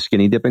want to do the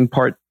skinny dipping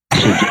part.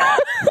 So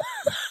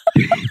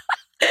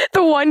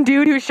the one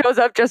dude who shows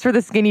up just for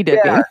the skinny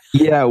dipping.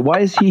 Yeah. Why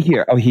is he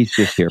here? Oh, he's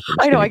just here for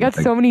the I know. I got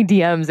dipping. so many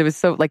DMs. It was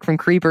so like from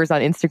creepers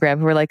on Instagram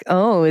who were like,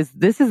 "Oh,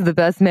 this is the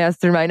best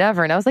mastermind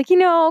ever," and I was like,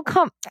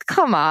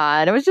 come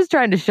on. I was just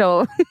trying to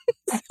show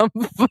some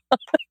fun.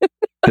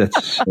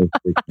 That's so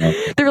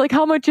freaking They were like,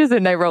 "How much is it?"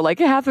 And I wrote like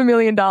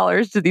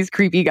 $500,000 to these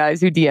creepy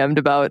guys who DM'd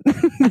about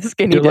the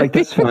skinny They're dipping. like,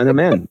 that's fine. I'm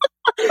in.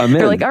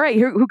 They're like, "All right,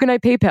 who can I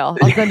PayPal?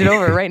 I'll send it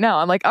over right now."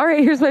 I'm like, "All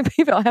right, here's my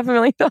PayPal,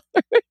 $500,000."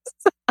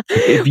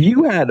 If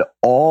you had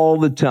all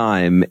the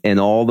time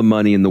and all the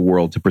money in the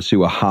world to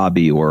pursue a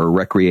hobby or a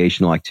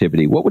recreational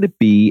activity, what would it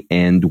be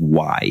and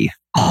why?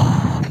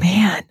 Oh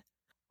man.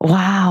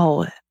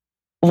 Wow.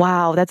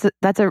 That's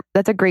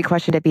a great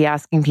question to be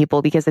asking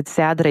people, because it's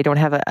sad that I don't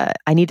have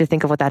I need to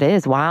think of what that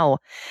is. Wow.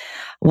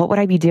 What would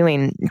I be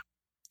doing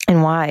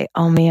and why?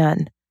 Oh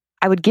man.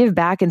 I would give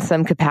back in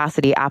some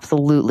capacity.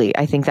 Absolutely.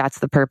 I think that's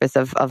the purpose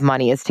of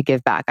money, is to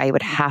give back. I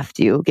would have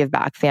to give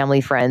back, family,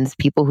 friends,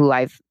 people who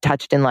I've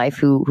touched in life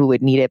who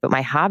would need it. But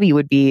my hobby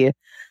would be,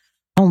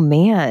 oh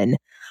man,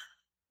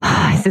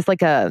 is this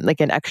like an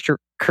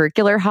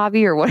extracurricular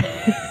hobby or what?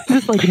 Is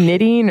this like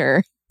knitting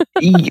or?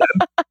 Yeah.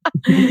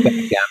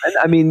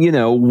 I mean,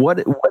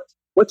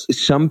 what's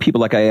some people,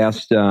 like I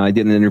asked, I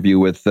did an interview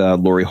with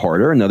Lori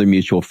Harder, another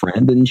mutual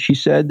friend, and she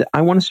said,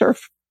 I want to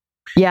surf.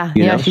 She said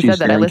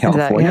that. I listened to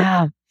that.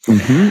 Yeah.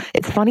 Mm-hmm.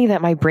 It's funny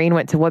that my brain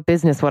went to what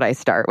business would I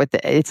start with.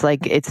 It's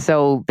like, it's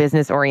so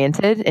business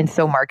oriented and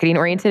so marketing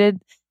oriented.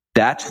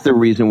 That's the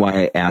reason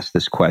why I asked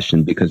this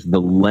question, because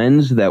the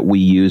lens that we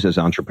use as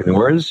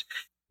entrepreneurs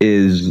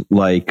is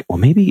like, well,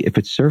 maybe if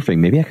it's surfing,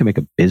 maybe I can make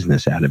a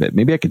business out of it.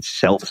 Maybe I could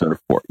sell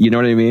surfboard. You know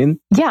what I mean?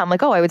 Yeah. I'm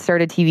like, I would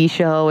start a TV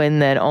show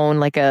and then own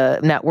like a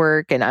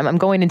network, and I'm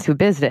going into a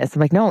business.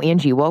 I'm like, no,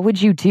 Angie, what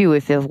would you do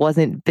if it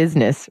wasn't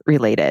business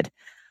related?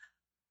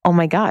 Oh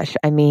my gosh.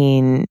 I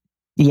mean,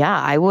 yeah,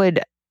 I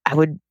would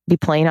be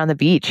playing on the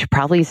beach,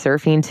 probably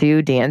surfing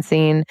too,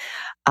 dancing.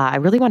 I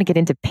really want to get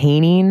into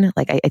painting.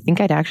 Like, I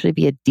think I'd actually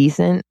be a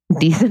decent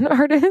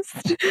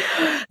artist.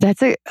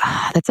 That's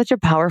such a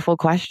powerful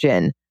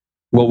question.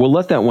 Well, we'll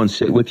let that one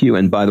sit with you.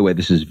 And by the way,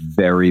 this is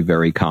very,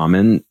 very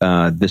common.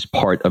 This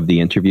part of the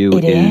interview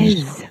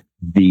is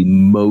the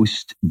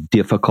most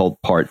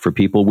difficult part for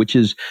people, which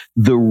is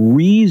the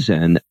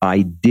reason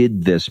I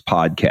did this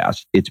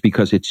podcast. It's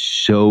because it's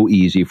so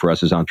easy for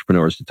us as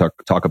entrepreneurs to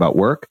talk about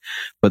work.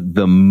 But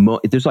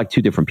there's like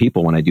two different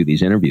people when I do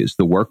these interviews.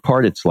 The work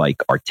part, it's like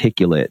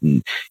articulate,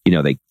 and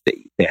they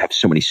have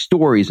so many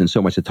stories and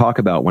so much to talk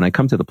about. When I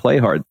come to the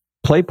play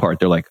part,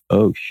 they're like,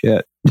 oh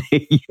shit.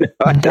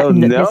 I don't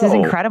know. This is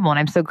incredible. And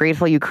I'm so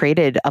grateful you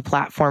created a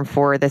platform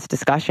for this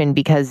discussion,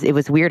 because it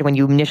was weird when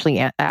you initially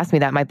asked me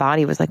that. My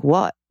body was like,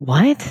 what?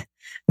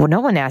 Well, no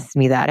one asks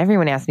me that.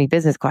 Everyone asks me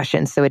business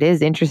questions. So it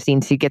is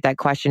interesting to get that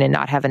question and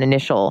not have an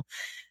initial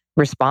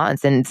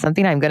response, and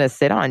something I'm going to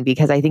sit on,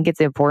 because I think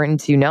it's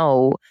important to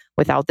know,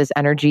 without this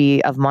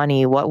energy of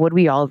money, what would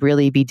we all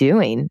really be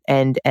doing?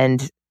 And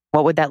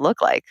what would that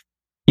look like?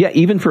 Yeah,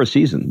 even for a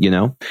season,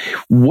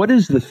 what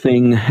is the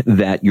thing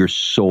that your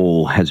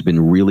soul has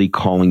been really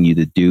calling you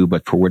to do,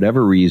 but for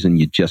whatever reason,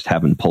 you just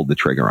haven't pulled the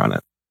trigger on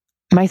it?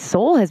 My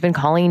soul has been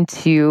calling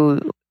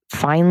to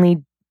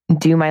finally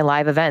do my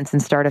live events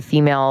and start a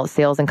female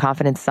sales and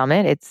confidence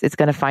summit. It's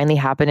going to finally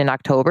happen in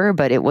October,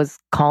 but it was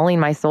calling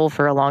my soul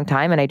for a long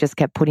time, and I just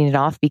kept putting it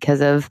off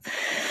because of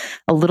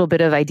a little bit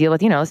of, I deal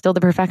with, still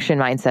the perfection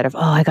mindset of,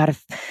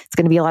 it's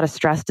going to be a lot of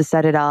stress to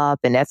set it up,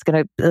 and that's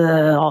going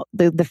to,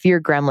 the fear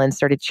gremlin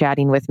started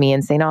chatting with me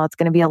and saying, oh, it's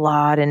going to be a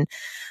lot, and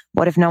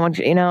what if no one,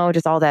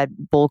 just all that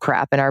bull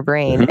crap in our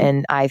brain. Mm-hmm.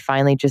 And I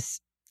finally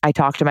I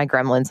talk to my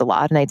gremlins a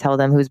lot, and I tell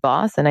them who's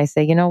boss, and I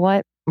say, you know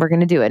what? We're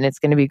going to do it, and it's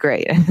going to be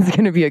great. It's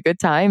going to be a good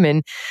time,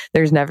 and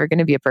there's never going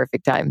to be a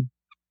perfect time.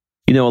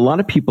 A lot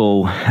of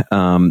people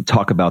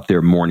talk about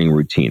their morning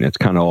routine. It's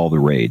kind of all the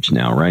rage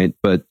now, right?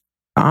 But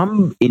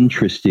I'm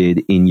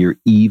interested in your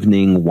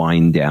evening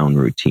wind down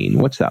routine.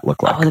 What's that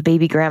look like? Oh, the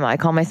baby grandma. I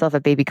call myself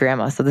a baby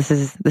grandma, so this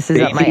is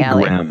up my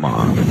alley.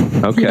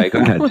 Grandma. Okay,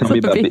 go ahead.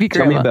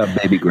 Tell me about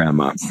baby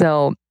grandma.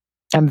 So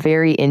I'm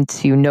very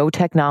into no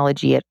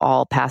technology at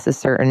all past a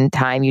certain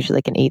time, usually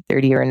like an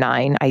 8:30 or a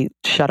 9. I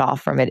shut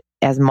off from it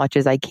as much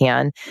as I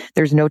can.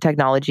 There's no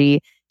technology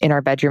in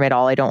our bedroom at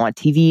all. I don't want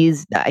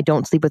TVs. I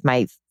don't sleep with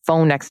my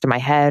phone next to my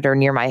head or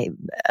near my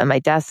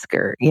desk,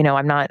 or,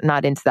 I'm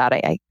not into that.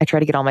 I try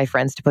to get all my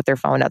friends to put their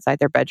phone outside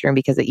their bedroom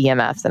because of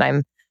EMFs, and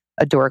I'm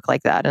a dork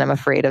like that, and I'm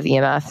afraid of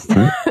EMFs.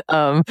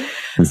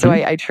 Mm-hmm. So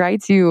I try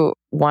to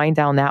wind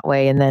down that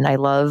way. And then I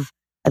love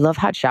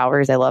hot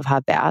showers. I love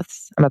hot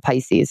baths. I'm a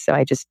Pisces, so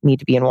I just need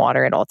to be in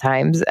water at all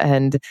times.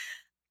 And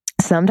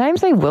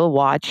Sometimes I will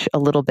watch a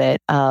little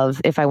bit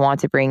of, if I want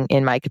to bring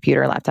in my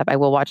computer or laptop, I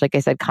will watch, like I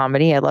said,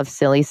 comedy. I love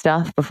silly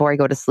stuff before I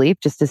go to sleep,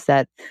 just to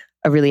set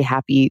a really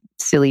happy,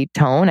 silly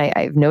tone.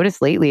 I've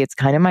noticed lately it's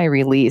kind of my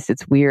release.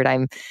 It's weird.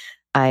 I'm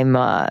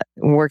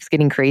work's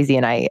getting crazy,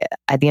 and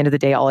at the end of the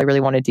day, all I really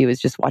want to do is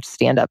just watch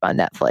stand up on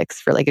Netflix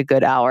for like a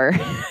good hour.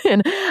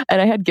 and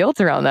I had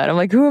guilt around that. I'm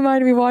like, who am I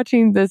to be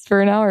watching this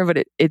for an hour?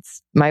 But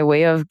it's my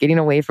way of getting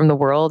away from the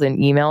world and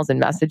emails and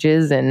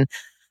messages and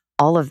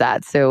all of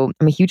that. So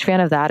I'm a huge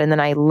fan of that. And then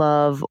I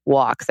love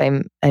walks.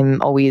 I'm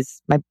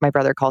always, my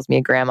brother calls me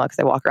a grandma because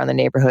I walk around the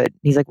neighborhood.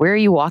 He's like, where are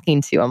you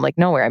walking to? I'm like,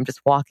 nowhere. I'm just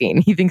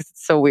walking. He thinks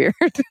it's so weird.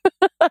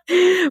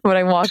 When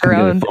I walk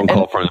around. Get a phone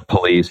call from the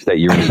police that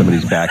you're in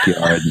somebody's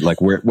backyard.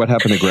 Like, what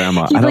happened to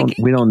grandma?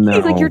 We don't know.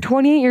 He's like, you're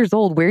 28 years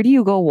old. Where do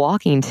you go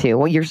walking to?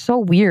 Well, you're so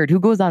weird. Who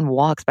goes on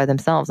walks by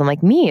themselves? I'm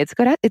like, me. It's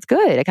good. It's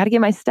good. I got to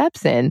get my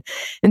steps in.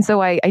 And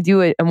so I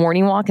do a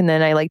morning walk, and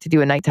then I like to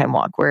do a nighttime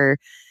walk where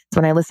it's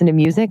when I listen to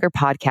music or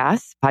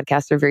podcasts.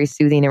 Podcasts are very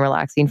soothing and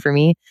relaxing for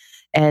me.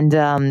 And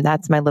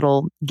that's my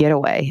little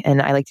getaway. And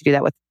I like to do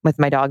that with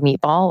my dog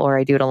Meatball, or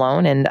I do it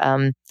alone. And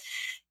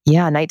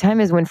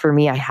nighttime is when, for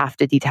me, I have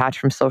to detach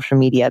from social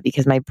media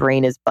because my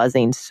brain is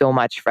buzzing so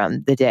much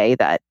from the day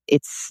that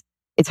it's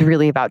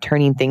really about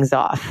turning things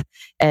off.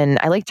 And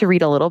I like to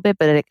read a little bit,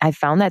 but I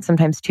found that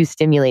sometimes too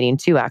stimulating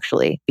too,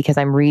 actually, because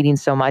I'm reading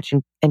so much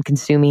and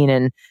consuming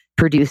and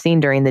producing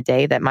during the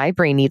day that my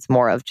brain needs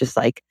more of just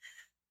like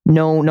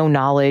no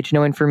knowledge,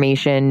 no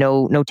information,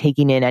 no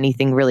taking in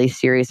anything really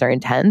serious or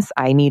intense.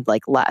 I need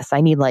like less. I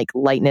need like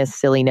lightness,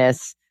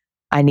 silliness.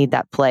 I need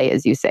that play,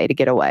 as you say, to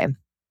get away.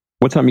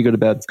 What time you go to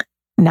bed?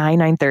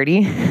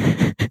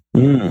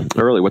 9:30.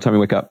 Early. What time you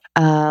wake up?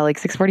 Like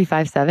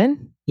 6:45,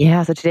 7.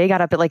 Yeah. So today I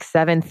got up at like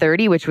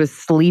 7:30, which was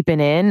sleeping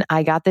in.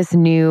 I got this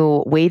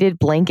new weighted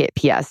blanket.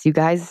 P.S. You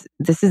guys,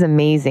 this is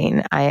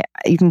amazing.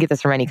 You can get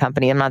this from any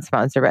company. I'm not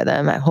sponsored by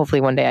them.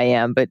 Hopefully one day I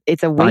am, but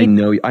it's a weight. I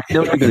know you're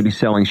going to be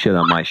selling shit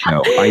on my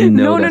show. I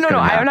know. No.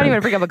 I'm not even going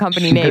to bring up a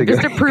company name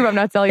just to prove I'm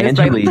not selling this.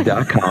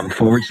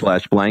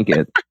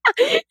 AngieLee.com/blanket.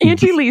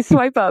 Angie Lee,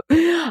 swipe up.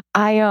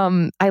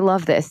 I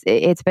love this.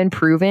 It's been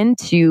proven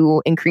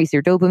to increase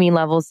your dopamine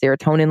levels,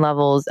 serotonin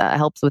levels,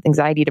 helps with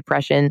anxiety,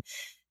 depression.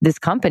 This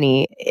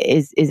company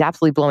is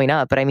absolutely blowing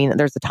up, but I mean,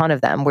 there's a ton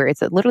of them where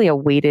it's literally a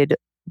weighted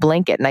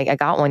blanket. And I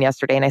got one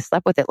yesterday and I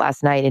slept with it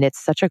last night, and it's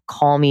such a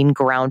calming,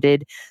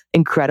 grounded,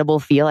 incredible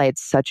feel. I had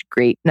such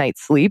great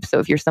night's sleep. So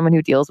if you're someone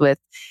who deals with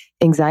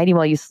anxiety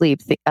while you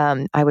sleep,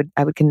 I would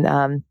have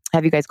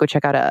you guys go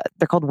check out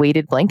they're called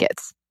weighted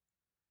blankets.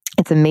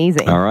 It's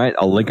amazing. All right.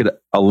 I'll link it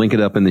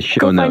up in the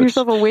show Go notes. Find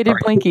yourself a weighted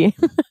blankie.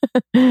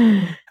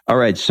 All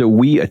right.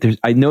 So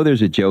I know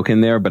there's a joke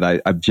in there,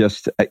 but I'm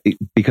just,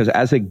 because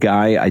as a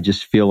guy, I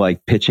just feel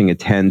like pitching a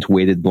tent,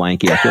 weighted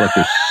blankie. I feel like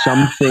there's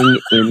something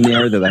in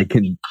there that I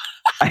can,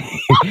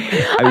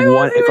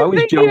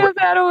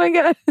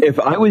 if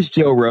I was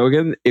Joe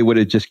Rogan, it would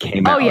have just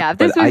came out. Oh yeah. If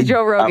this was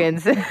Joe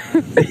Rogan's.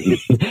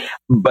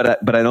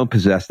 But I don't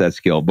possess that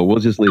skill, but we'll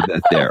just leave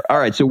that there. All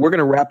right. So we're going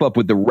to wrap up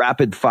with the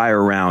rapid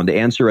fire round.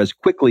 Answer as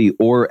quickly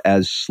or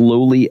as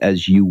slowly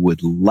as you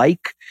would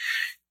like.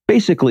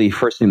 Basically,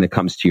 first thing that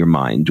comes to your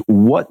mind,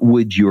 what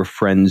would your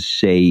friends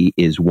say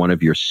is one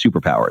of your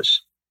superpowers?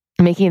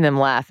 Making them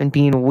laugh and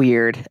being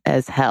weird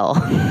as hell.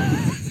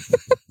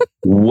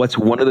 What's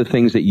one of the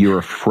things that you're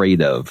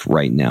afraid of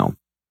right now?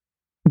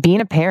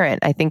 Being a parent.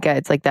 I think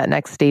it's like that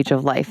next stage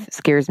of life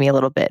scares me a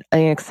little bit.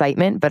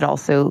 Excitement, but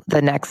also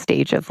the next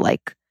stage of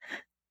like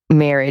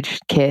marriage,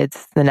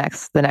 kids, the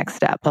next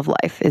step of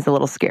life is a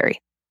little scary.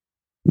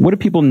 What do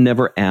people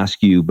never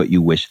ask you, but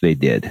you wish they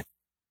did?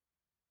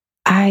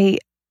 I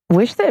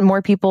wish that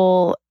more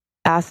people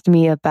asked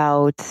me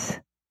about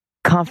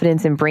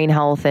confidence and brain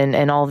health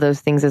and all of those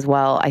things as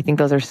well. I think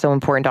those are so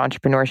important to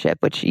entrepreneurship,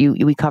 which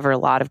we cover a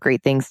lot of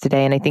great things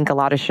today. And I think a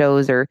lot of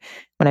shows, or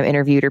when I'm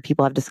interviewed or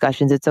people have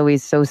discussions, it's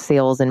always so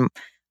sales and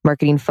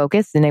marketing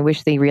focused. And I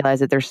wish they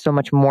realize that there's so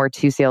much more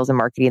to sales and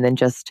marketing than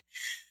just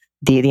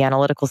the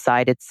analytical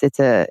side. It's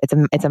a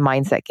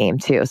mindset game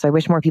too. So I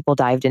wish more people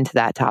dived into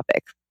that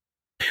topic.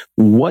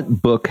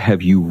 What book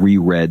have you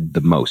reread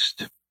the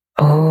most?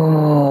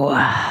 Oh,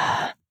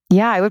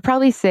 yeah, I would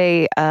probably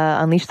say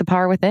Unleash the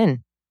Power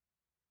Within.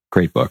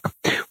 Great book.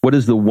 What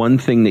is the one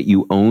thing that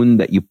you own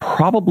that you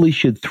probably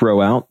should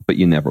throw out, but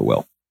you never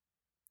will?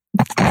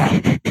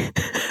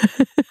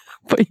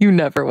 But you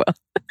never will.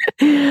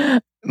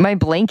 My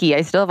blankie.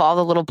 I still have all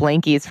the little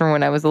blankies from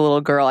when I was a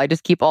little girl. I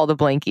just keep all the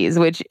blankies,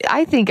 which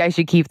I think I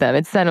should keep them.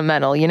 It's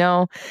sentimental, you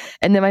know?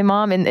 And then my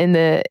mom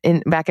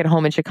back at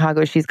home in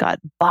Chicago, she's got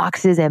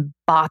boxes and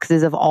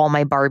boxes of all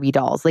my Barbie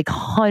dolls, like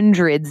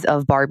hundreds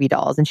of Barbie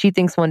dolls. And she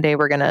thinks one day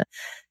we're going to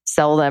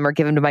sell them or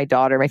give them to my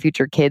daughter, my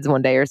future kids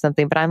one day or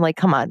something. But I'm like,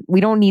 come on,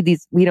 we don't need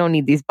these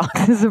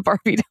boxes of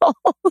Barbie dolls.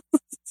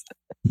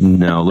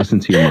 No, listen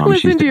to your mom.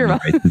 Listen to your mom.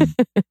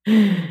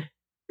 Right.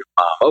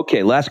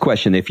 Okay, last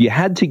question. If you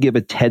had to give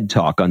a TED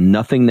Talk on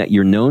nothing that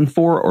you're known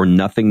for or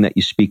nothing that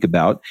you speak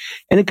about,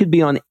 and it could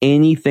be on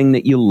anything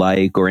that you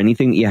like or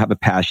anything that you have a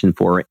passion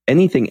for, or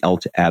anything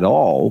else at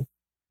all,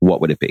 what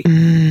would it be?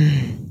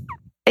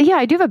 Yeah,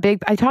 I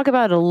talk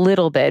about it a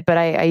little bit, but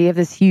I have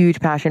this huge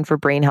passion for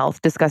brain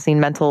health, discussing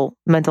mental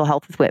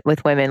health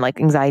with women, like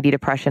anxiety,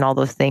 depression, all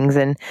those things.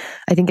 And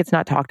I think it's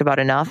not talked about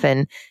enough.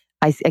 And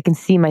I can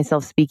see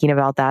myself speaking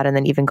about that, and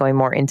then even going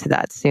more into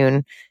that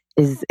soon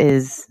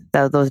is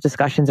those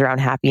discussions around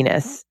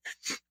happiness.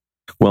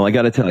 Well, I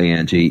got to tell you,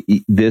 Angie,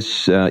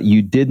 this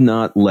you did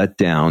not let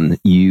down.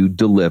 You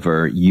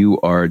deliver. You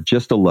are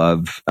just a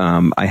love.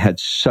 I had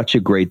such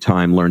a great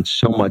time, learned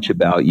so much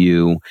about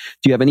you.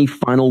 Do you have any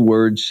final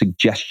words,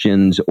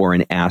 suggestions, or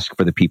an ask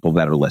for the people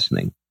that are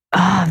listening?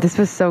 This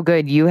was so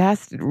good. You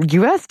asked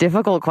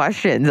difficult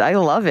questions. I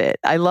love it.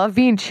 I love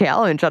being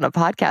challenged on a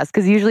podcast,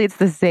 because usually it's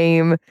the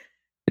same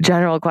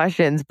general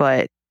questions,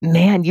 but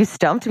man, you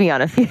stumped me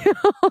on a few.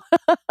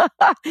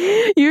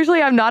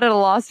 Usually I'm not at a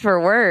loss for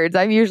words.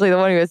 I'm usually the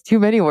one who has too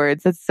many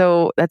words.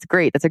 That's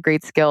great. That's a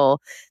great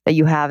skill that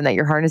you have and that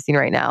you're harnessing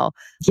right now.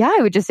 Yeah,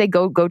 I would just say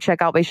go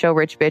check out my show,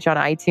 Rich Bitch, on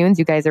iTunes.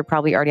 You guys are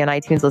probably already on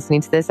iTunes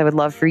listening to this. I would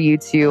love for you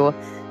to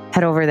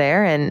head over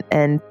there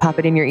and pop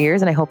it in your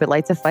ears, and I hope it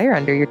lights a fire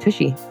under your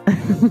tushy.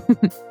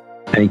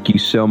 Thank you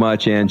so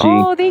much, Angie.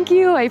 Oh, thank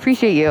you. I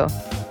appreciate you.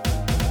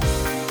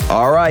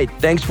 All right.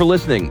 Thanks for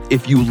listening.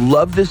 If you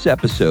love this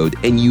episode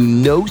and you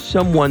know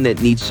someone that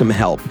needs some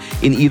help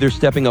in either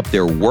stepping up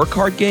their work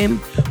hard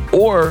game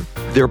or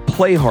their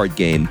play hard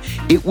game,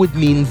 it would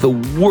mean the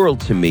world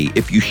to me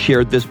if you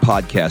shared this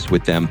podcast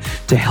with them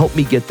to help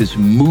me get this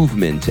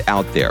movement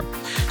out there.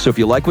 So if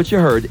you like what you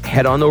heard,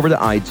 head on over to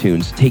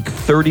iTunes, take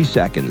 30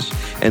 seconds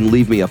and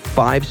leave me a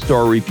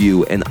 5-star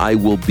review, and I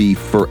will be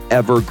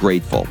forever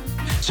grateful.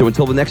 So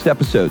until the next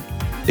episode,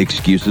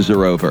 excuses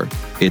are over.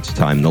 It's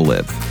time to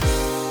live.